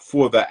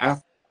for the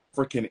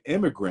African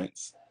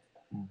immigrants,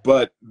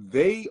 but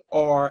they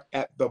are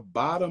at the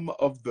bottom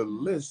of the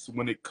list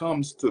when it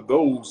comes to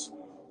those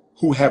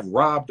who have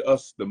robbed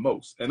us the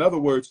most? In other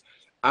words,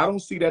 I don't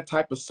see that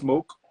type of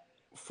smoke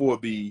for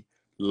the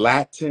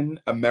Latin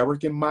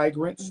American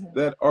migrants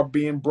that are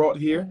being brought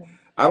here.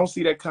 I don't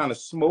see that kind of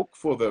smoke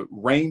for the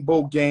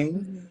rainbow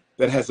gang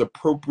that has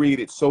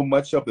appropriated so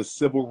much of the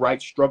civil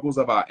rights struggles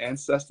of our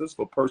ancestors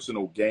for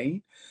personal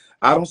gain.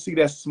 I don't see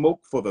that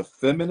smoke for the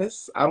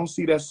feminists. I don't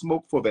see that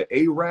smoke for the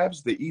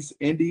Arabs, the East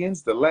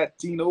Indians, the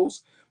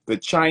Latinos, the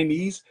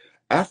Chinese.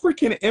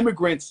 African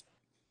immigrants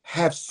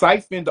have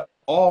siphoned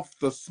off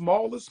the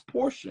smallest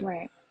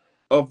portion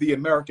of the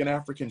American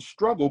African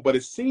struggle, but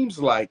it seems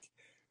like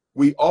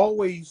we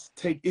always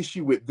take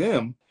issue with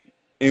them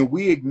and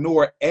we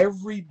ignore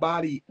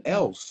everybody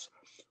else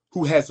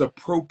who has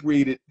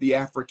appropriated the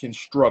African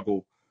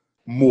struggle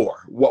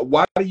more.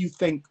 Why do you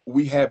think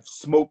we have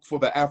smoke for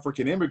the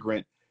African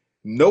immigrant,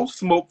 no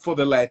smoke for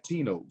the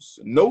Latinos,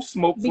 no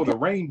smoke for the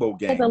rainbow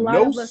Because a gang, lot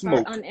no of us are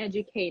smoke?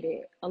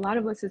 uneducated. A lot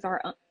of us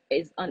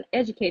is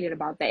uneducated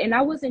about that. And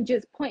I wasn't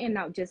just pointing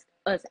out just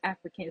us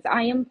Africans.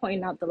 I am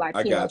pointing out the I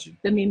Latinos, got you.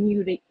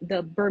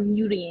 the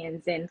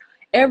Bermudians, and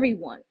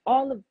everyone,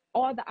 all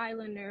the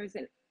islanders,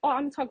 and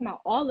I'm talking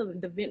about all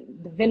of the Right,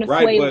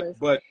 Venezuelans.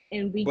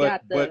 And we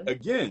got but the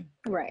again,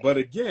 right. but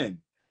again,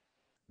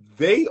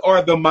 they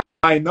are the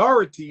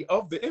minority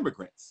of the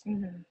immigrants.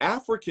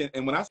 African,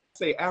 and when I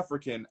say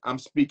African, I'm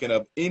speaking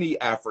of any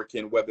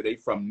African, whether they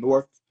from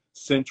North,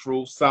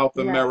 Central, South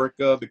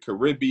America, the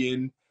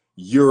Caribbean,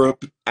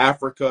 Europe,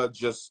 Africa,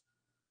 just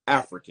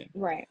African.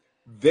 Right.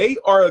 They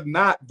are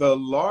not the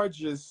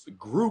largest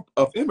group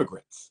of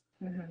immigrants.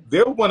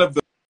 They're one of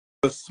the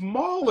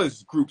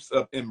smallest groups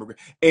of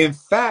immigrants. In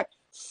fact,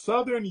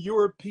 Southern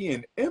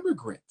European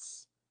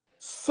immigrants,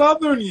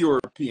 Southern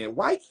European,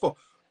 white folk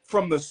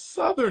from the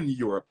Southern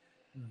Europe,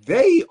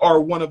 they are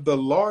one of the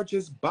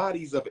largest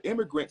bodies of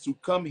immigrants who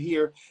come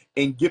here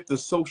and get the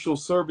social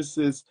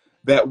services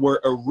that were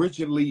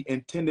originally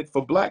intended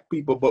for Black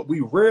people, but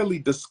we rarely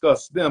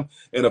discuss them.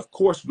 And of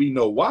course, we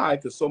know why,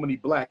 because so many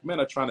Black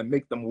men are trying to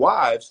make them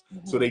wives,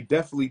 so they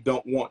definitely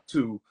don't want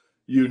to,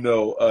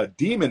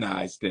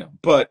 demonize them.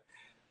 But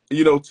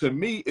to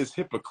me, it's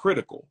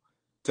hypocritical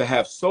to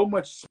have so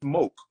much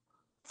smoke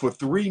for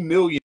 3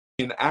 million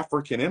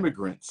African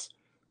immigrants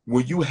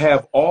when you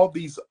have all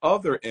these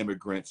other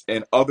immigrants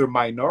and other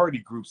minority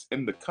groups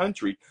in the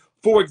country.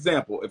 For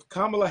example, if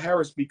Kamala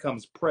Harris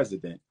becomes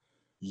president,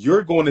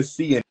 you're going to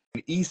see an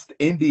East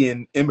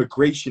Indian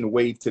immigration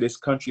wave to this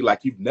country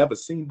like you've never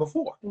seen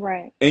before.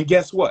 Right. And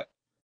guess what?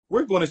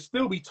 We're going to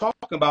still be talking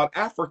about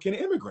African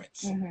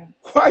immigrants.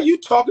 Why are you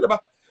talking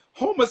about?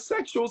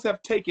 Homosexuals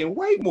have taken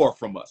way more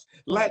from us.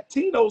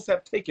 Latinos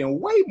have taken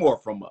way more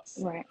from us.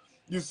 Right.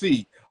 You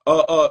see,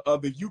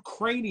 the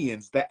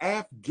Ukrainians, the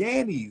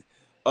Afghani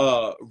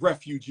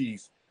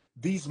refugees,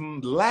 these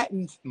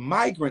Latin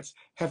migrants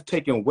have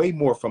taken way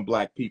more from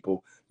Black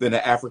people than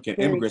the African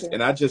immigrants.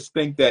 And I just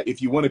think that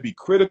if you want to be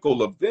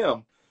critical of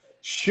them,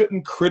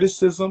 shouldn't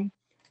criticism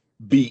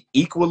be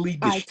equally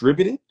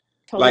distributed?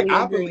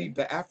 I believe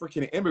the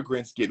African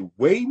immigrants get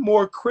way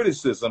more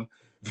criticism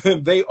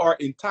than they are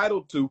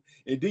entitled to.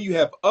 And then you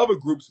have other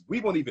groups. We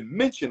won't even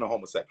mention the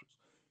homosexuals.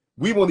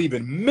 We won't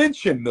even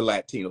mention the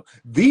Latino.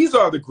 These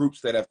are the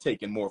groups that have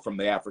taken more from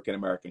the African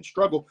American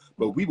struggle,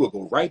 but we will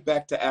go right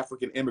back to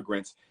African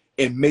immigrants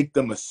and make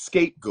them a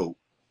scapegoat,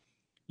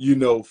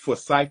 for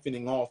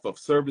siphoning off of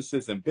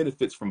services and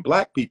benefits from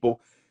Black people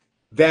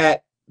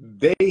that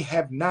they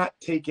have not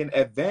taken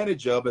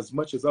advantage of as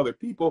much as other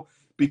people,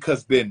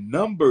 because their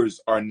numbers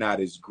are not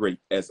as great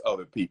as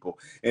other people.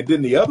 And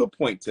then the other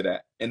point to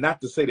that, and not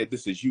to say that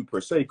this is you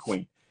per se,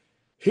 Queen,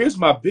 here's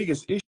my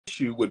biggest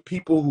issue with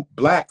people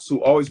Blacks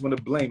who always want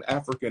to blame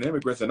African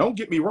immigrants. And don't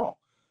get me wrong,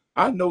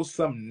 I know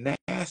some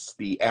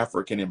nasty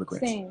African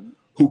immigrants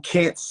who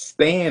can't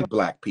stand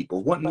black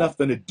people, want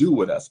nothing to do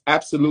with us,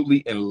 absolutely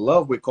in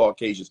love with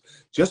Caucasians.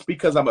 Just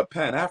because I'm a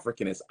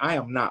Pan-Africanist, I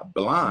am not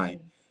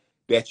blind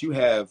that you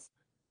have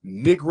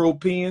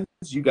Negropeans,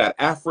 you got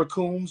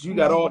Africans, you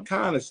got all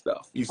kind of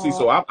stuff. You see,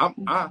 so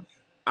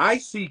I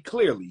see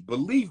clearly.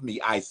 Believe me,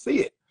 I see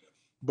it,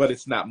 but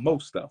it's not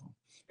most of them.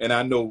 And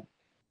I know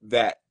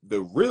that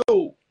the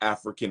real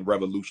African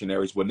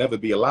revolutionaries will never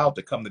be allowed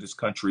to come to this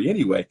country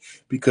anyway,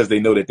 because they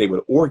know that they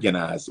would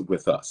organize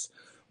with us.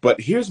 But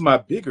here's my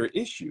bigger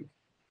issue.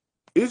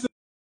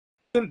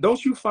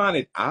 Don't you find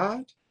it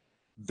odd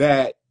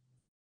that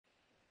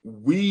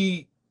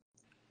we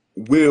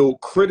will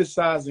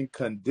criticize and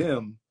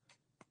condemn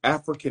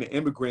African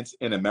immigrants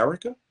in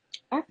America,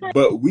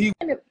 but we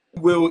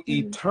will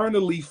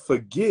eternally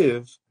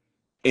forgive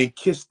and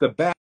kiss the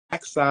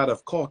backside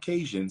of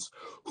Caucasians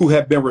who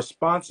have been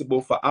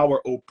responsible for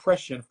our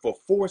oppression for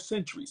 4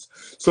 centuries?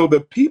 So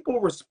the people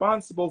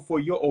responsible for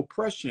your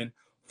oppression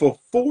for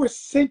 4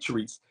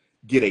 centuries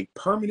get a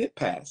permanent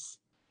pass,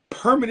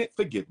 permanent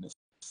forgiveness,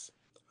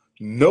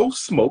 no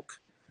smoke.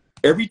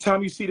 Every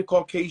time you see the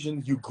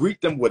Caucasian, you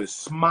greet them with a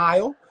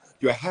smile.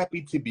 You're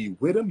happy to be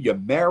with them. You're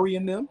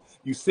marrying them.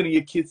 You're sending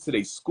your kids to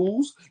their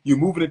schools. You're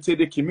moving into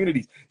their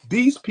communities.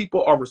 These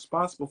people are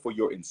responsible for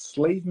your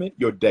enslavement,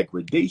 your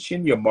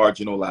degradation, your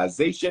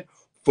marginalization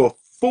for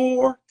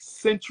 4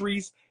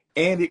 centuries,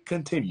 and it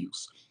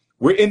continues.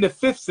 We're in the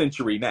 5th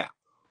century now,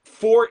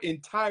 4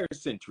 entire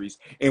centuries,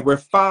 and we're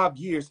 5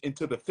 years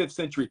into the 5th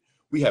century.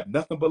 We have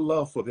nothing but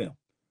love for them.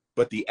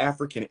 But the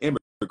African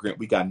immigrant,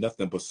 we got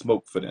nothing but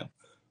smoke for them.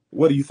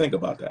 What do you think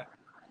about that?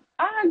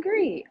 I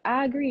agree.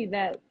 I agree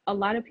that a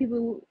lot of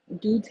people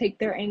do take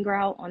their anger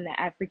out on the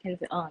Africans,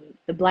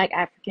 the black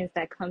Africans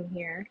that come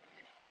here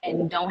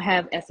and don't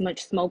have as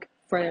much smoke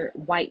for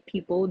white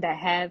people that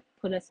have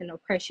put us in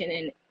oppression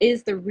and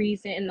is the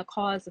reason and the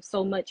cause of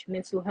so much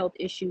mental health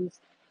issues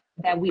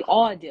that we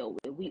all deal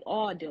with. We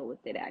all deal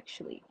with it,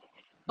 actually.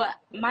 But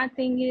my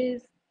thing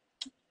is,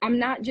 I'm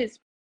not just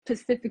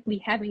specifically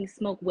having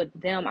smoke with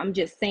them. I'm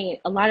just saying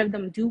a lot of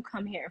them do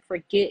come here and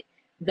forget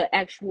the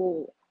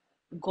actual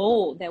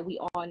goal that we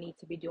all need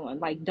to be doing.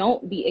 Like,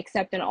 don't be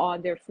accepting all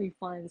their free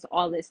funds,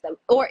 all this stuff.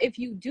 Or if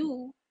you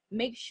do,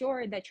 make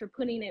sure that you're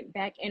putting it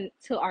back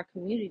into our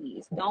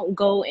communities. Don't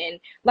go and,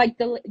 like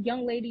the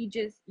young lady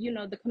just,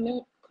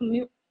 the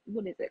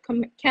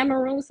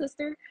Cameroon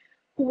sister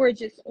who were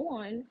just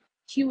on,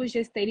 she was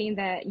just stating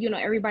that,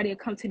 everybody will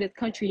come to this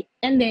country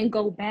and then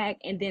go back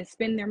and then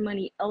spend their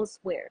money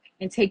elsewhere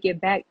and take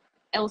it back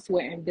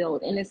elsewhere and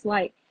build. And it's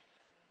like,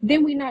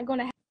 then we're not going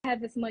to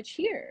have as much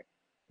here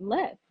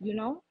left.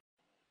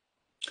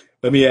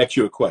 Let me ask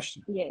you a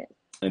question. Yeah.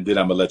 And then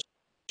I'm going to let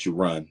you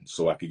run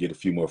so I could get a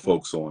few more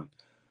folks on.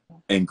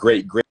 And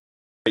great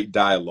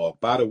dialogue.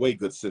 By the way,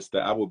 good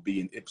sister, I will be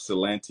in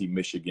Ypsilanti,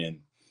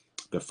 Michigan,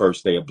 the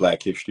first day of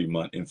Black History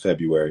Month in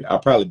February. I'll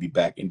probably be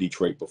back in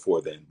Detroit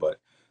before then, but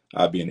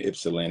I'll be in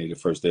Ypsilanti the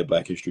first day of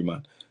Black History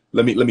Month.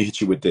 Let me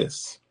hit you with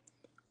this.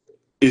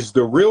 Is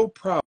the real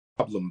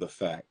problem the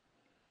fact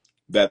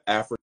that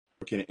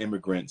African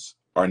immigrants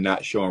are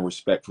not showing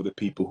respect for the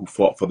people who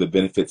fought for the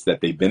benefits that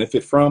they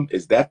benefit from?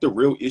 Is that the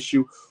real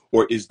issue?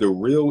 Or is the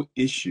real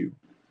issue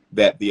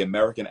that the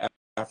American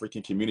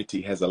African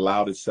community has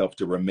allowed itself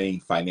to remain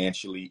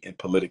financially and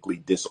politically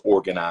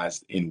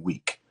disorganized and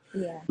weak?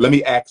 Yeah. Let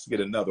me ask it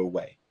another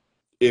way.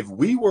 If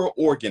we were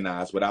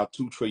organized without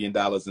 $2 trillion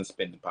in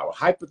spending power,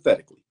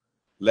 hypothetically,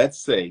 let's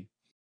say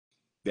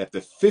that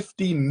the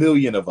 50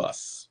 million of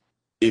us,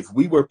 if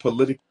we were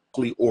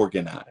politically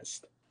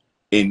organized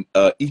and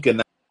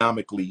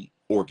economically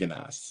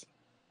organized,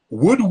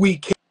 would we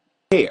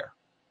care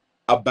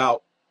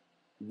about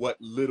what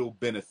little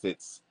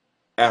benefits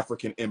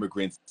African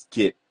immigrants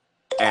get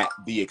at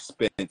the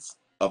expense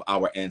of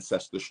our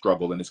ancestors'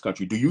 struggle in this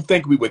country? Do you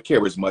think we would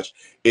care as much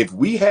if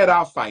we had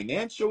our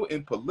financial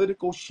and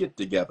political shit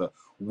together?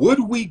 Would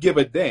we give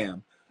a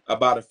damn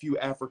about a few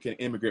African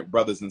immigrant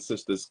brothers and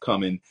sisters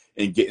coming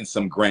and getting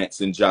some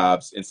grants and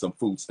jobs and some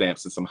food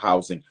stamps and some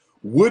housing?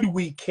 Would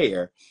we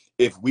care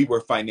if we were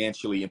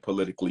financially and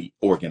politically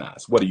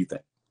organized? What do you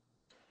think?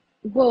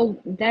 Well,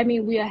 that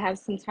means we'll have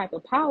some type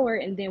of power,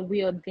 and then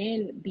we'll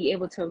then be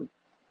able to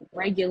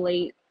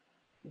regulate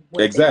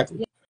what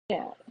Exactly.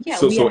 Yeah.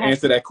 So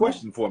answer that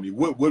question for me.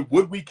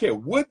 Would we care?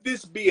 Would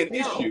this be an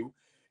issue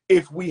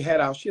if we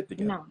had our shit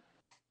together? No.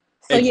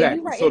 So exactly. Yeah,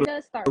 you're right. So It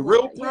does start the with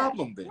real that.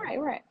 problem then.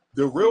 Right.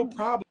 The real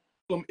problem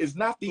is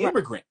not the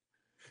immigrant.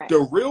 Right.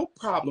 The real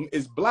problem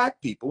is Black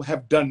people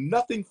have done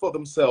nothing for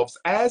themselves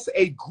as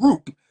a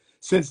group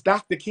since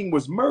Dr. King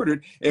was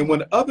murdered. And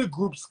when other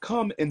groups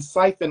come and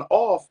siphon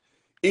off,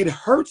 it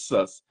hurts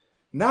us,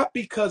 not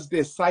because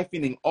they're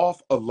siphoning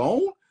off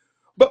alone,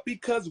 but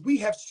because we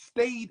have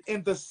stayed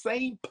in the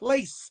same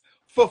place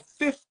for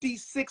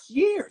 56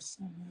 years.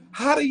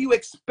 How do you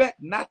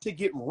expect not to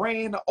get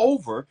ran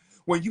over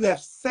when you have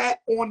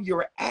sat on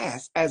your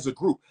ass as a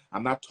group?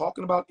 I'm not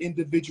talking about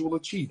individual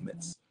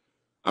achievements.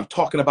 I'm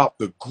talking about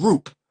the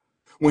group.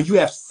 when you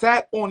have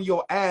sat on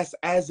your ass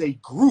as a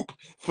group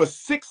for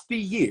 60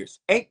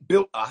 years, ain't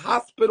built a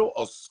hospital,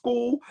 a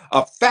school,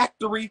 a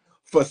factory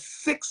for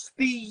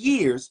 60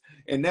 years,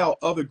 and now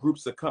other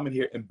groups are coming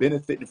here and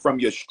benefiting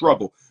from your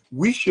struggle.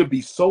 We should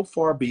be so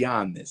far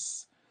beyond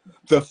this.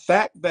 The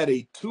fact that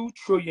a $2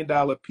 trillion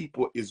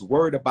people is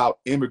worried about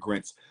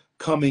immigrants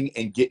coming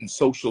and getting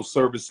social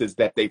services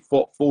that they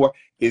fought for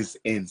is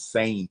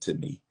insane to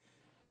me.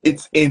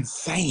 It's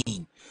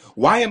insane.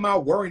 Why am I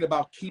worrying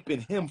about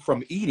keeping him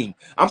from eating?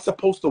 I'm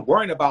supposed to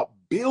worry about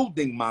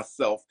building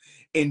myself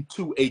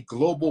into a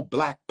global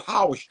Black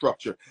power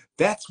structure.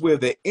 That's where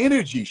the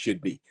energy should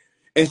be.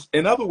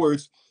 In other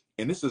words,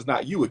 and this is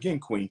not you again,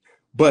 Queen,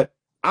 but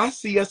I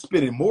see us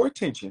spending more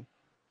attention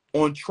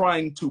on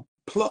trying to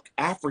pluck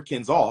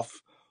Africans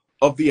off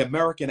of the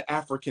American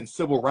African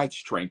civil rights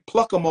train,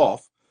 pluck them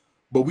off,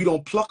 but we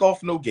don't pluck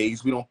off no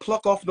gays, we don't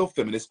pluck off no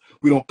feminists,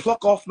 we don't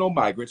pluck off no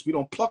migrants, we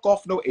don't pluck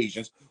off no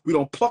Asians, we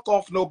don't pluck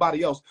off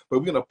nobody else, but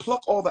we're gonna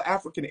pluck all the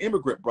African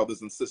immigrant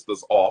brothers and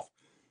sisters off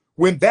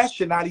when that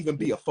should not even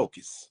be a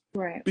focus.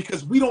 Right.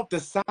 Because we don't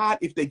decide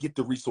if they get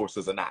the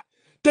resources or not.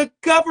 The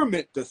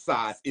government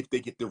decides if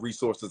they get the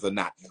resources or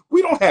not.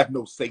 We don't have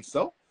no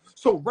say-so.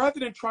 So rather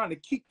than trying to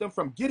keep them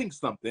from getting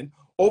something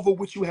over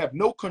which you have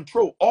no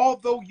control,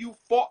 although you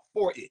fought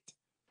for it,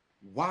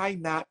 why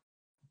not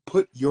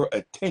put your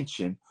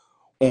attention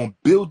on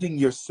building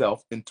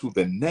yourself into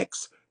the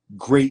next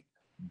great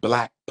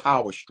Black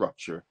power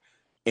structure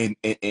in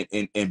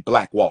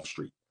Black Wall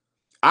Street?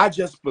 I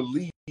just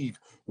believe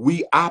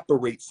we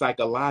operate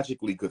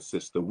psychologically, good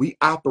sister. We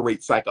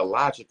operate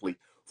psychologically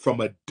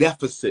from a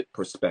deficit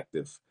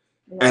perspective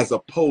as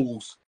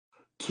opposed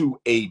to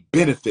a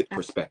benefit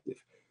perspective.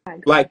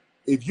 Like,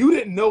 if you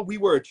didn't know we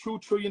were a true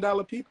 $1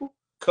 trillion people,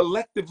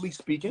 collectively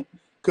speaking,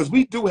 because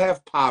we do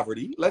have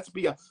poverty. Let's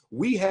be honest,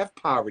 we have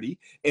poverty,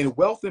 and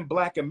wealth in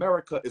Black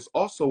America is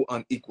also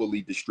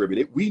unequally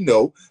distributed. We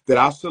know that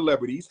our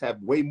celebrities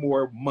have way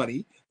more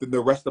money than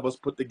the rest of us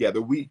put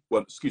together.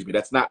 Well, excuse me,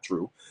 that's not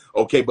true.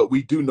 Okay, but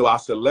we do know our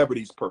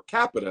celebrities per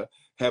capita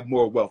have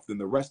more wealth than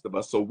the rest of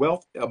us. So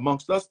wealth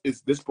amongst us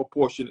is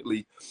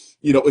disproportionately,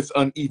 it's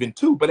uneven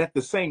too. But at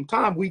the same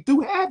time, we do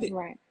have it.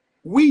 Right.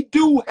 We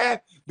do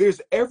have,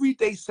 there's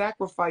everyday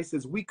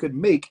sacrifices we could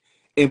make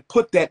and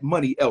put that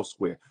money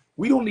elsewhere.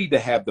 We don't need to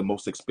have the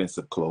most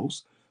expensive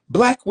clothes.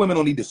 Black women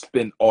don't need to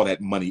spend all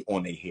that money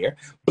on their hair.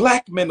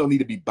 Black men don't need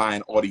to be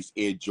buying all these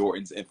Air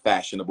Jordans and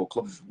fashionable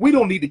clothes. We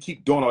don't need to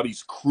keep doing all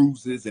these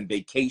cruises and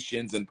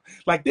vacations. And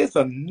like, there's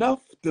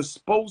enough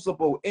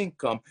disposable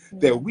income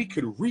that we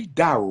could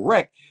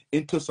redirect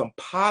into some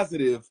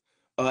positive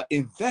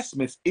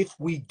investments if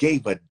we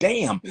gave a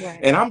damn. Right.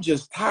 And I'm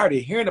just tired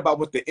of hearing about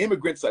what the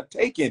immigrants are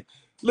taking.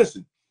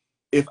 Listen,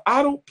 if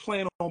I don't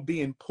plan on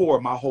being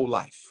poor my whole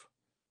life,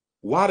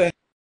 why the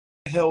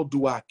hell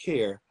do I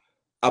care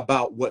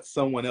about what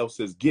someone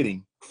else is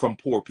getting from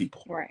poor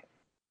people? Right.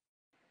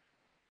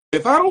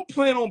 If I don't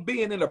plan on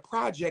being in the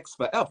projects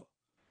forever,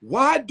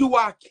 why do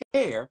I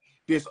care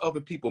there's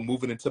other people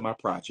moving into my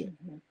project?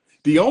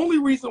 The only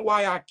reason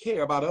why I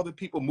care about other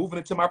people moving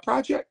into my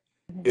project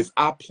is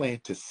I plan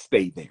to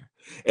stay there.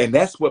 And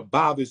that's what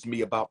bothers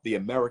me about the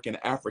American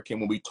African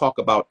when we talk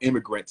about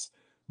immigrants,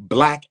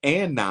 Black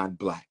and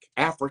non-Black,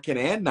 African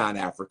and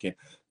non-African,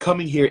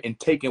 coming here and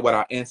taking what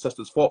our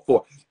ancestors fought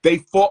for. They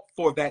fought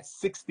for that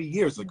 60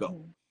 years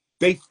ago.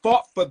 They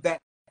fought for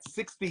that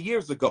 60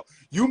 years ago.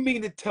 You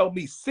mean to tell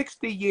me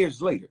 60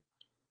 years later,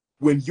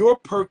 when your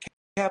per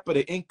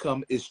capita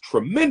income is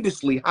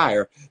tremendously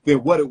higher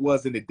than what it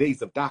was in the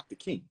days of Dr.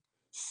 King,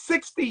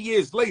 60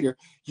 years later,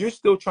 you're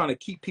still trying to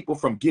keep people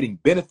from getting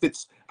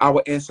benefits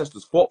our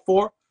ancestors fought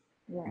for,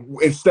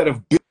 instead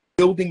of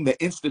building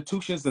the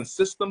institutions and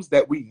systems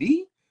that we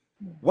need?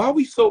 Why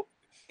we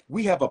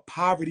have a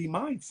poverty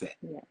mindset.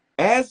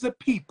 As a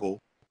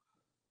people,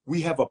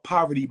 we have a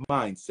poverty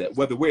mindset.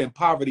 Whether we're in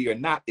poverty or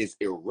not is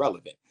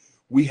irrelevant.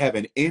 We have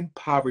an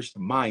impoverished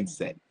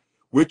mindset.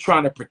 We're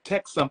trying to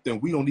protect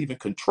something we don't even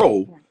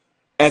control,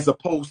 as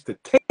opposed to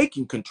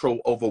taking control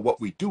over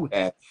what we do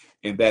have,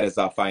 and that is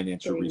our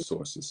financial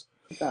resources.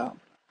 So,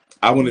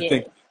 I want to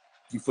thank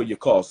you for your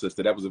call,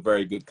 sister. That was a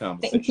very good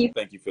conversation.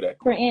 Thank you for that.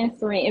 For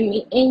answering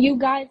me. And you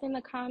guys in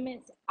the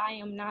comments, I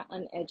am not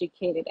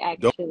uneducated,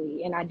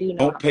 actually, and I do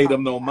know. Don't pay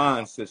them no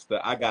mind, sister.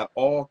 I got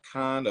all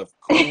kind of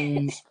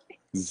coons,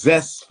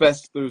 zest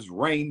festers,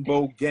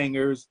 rainbow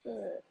gangers.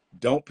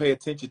 Don't pay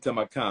attention to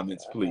my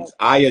comments, please.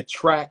 I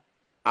attract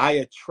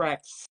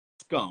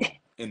scum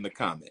in the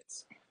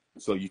comments.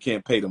 So you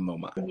can't pay them no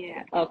mind.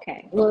 Yeah,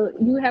 okay. Well,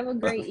 you have a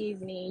great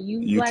evening.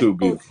 You Black too,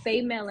 folks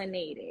stay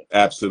melanated.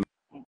 Absolutely.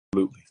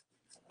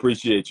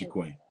 Appreciate you,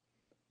 Queen.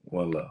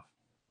 One love.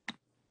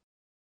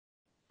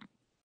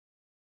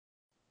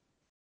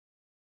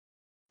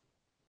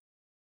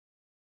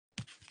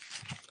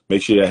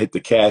 Make sure y'all hit the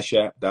Cash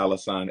App,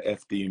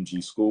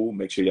 $FDMG School.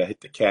 Make sure y'all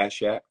hit the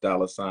Cash App,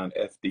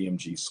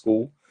 $FDMG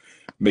School.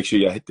 Make sure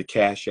y'all hit the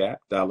Cash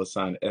App,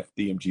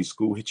 $FDMG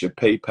School. Hit your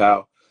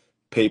PayPal,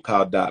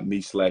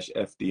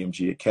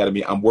 paypal.me/FDMG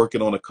Academy. I'm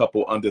working on a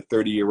couple under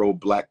 30-year-old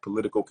Black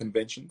political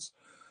conventions.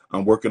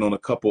 I'm working on a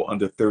couple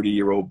under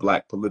 30-year-old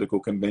Black political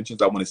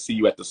conventions. I want to see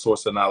you at the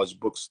Source of Knowledge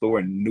bookstore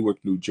in Newark,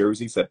 New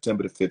Jersey,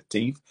 September the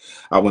 15th.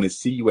 I want to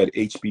see you at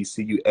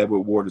HBCU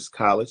Edward Waters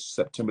College,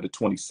 September the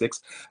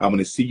 26th. I want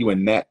to see you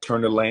in Nat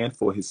Turner Land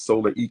for his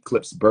solar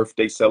eclipse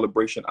birthday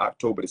celebration,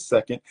 October the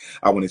 2nd.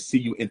 I want to see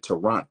you in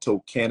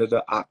Toronto,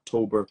 Canada,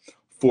 October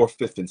 4th,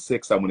 5th, and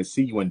 6th. I want to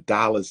see you in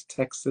Dallas,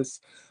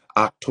 Texas,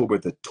 October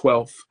the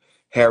 12th.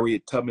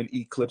 Harriet Tubman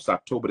eclipse,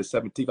 October the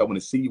 17th. I want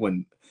to see you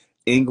in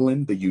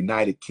England, the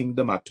United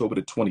Kingdom, October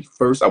the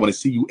 21st. I want to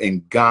see you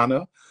in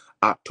Ghana,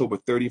 October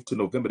 30th to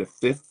November the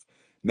 5th.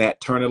 Nat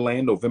Turner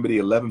Land, November the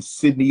 11th.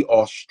 Sydney,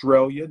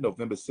 Australia,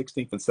 November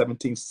 16th and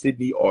 17th.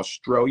 Sydney,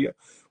 Australia.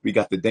 We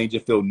got the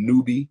Dangerfield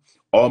Newbie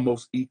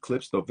almost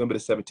eclipse, November the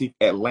 17th.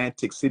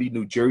 Atlantic City,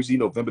 New Jersey,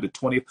 November the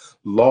 20th.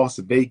 Las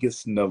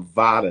Vegas,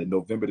 Nevada,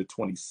 November the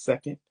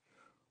 22nd.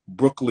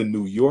 Brooklyn,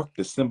 New York,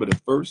 December the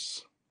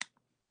 1st.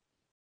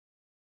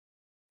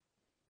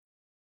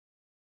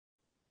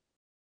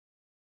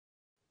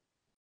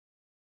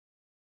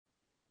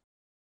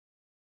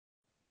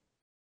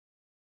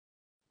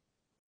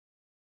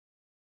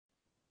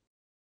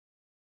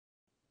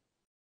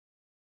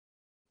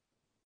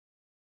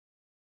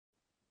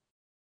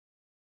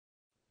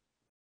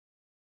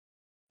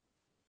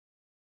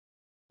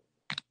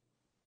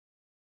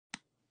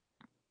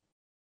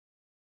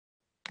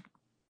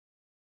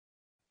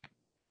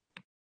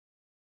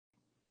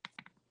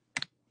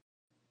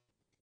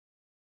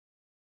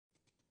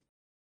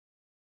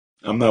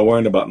 I'm not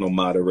worrying about no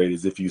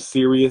moderators. If you're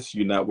serious,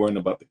 you're not worrying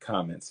about the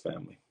comments,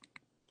 family.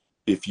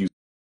 If you're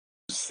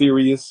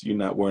serious, you're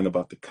not worrying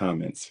about the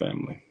comments,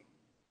 family.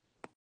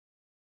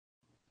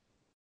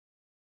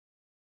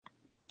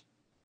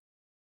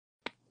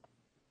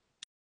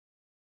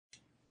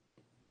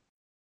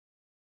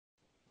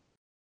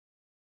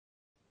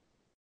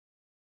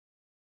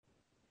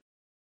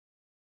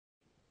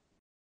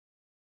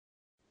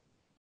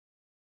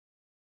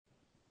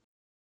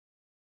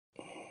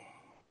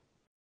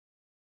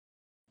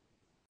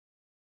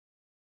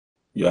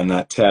 Y'all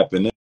not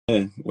tapping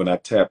in. When I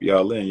tap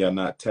y'all in, y'all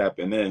not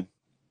tapping in.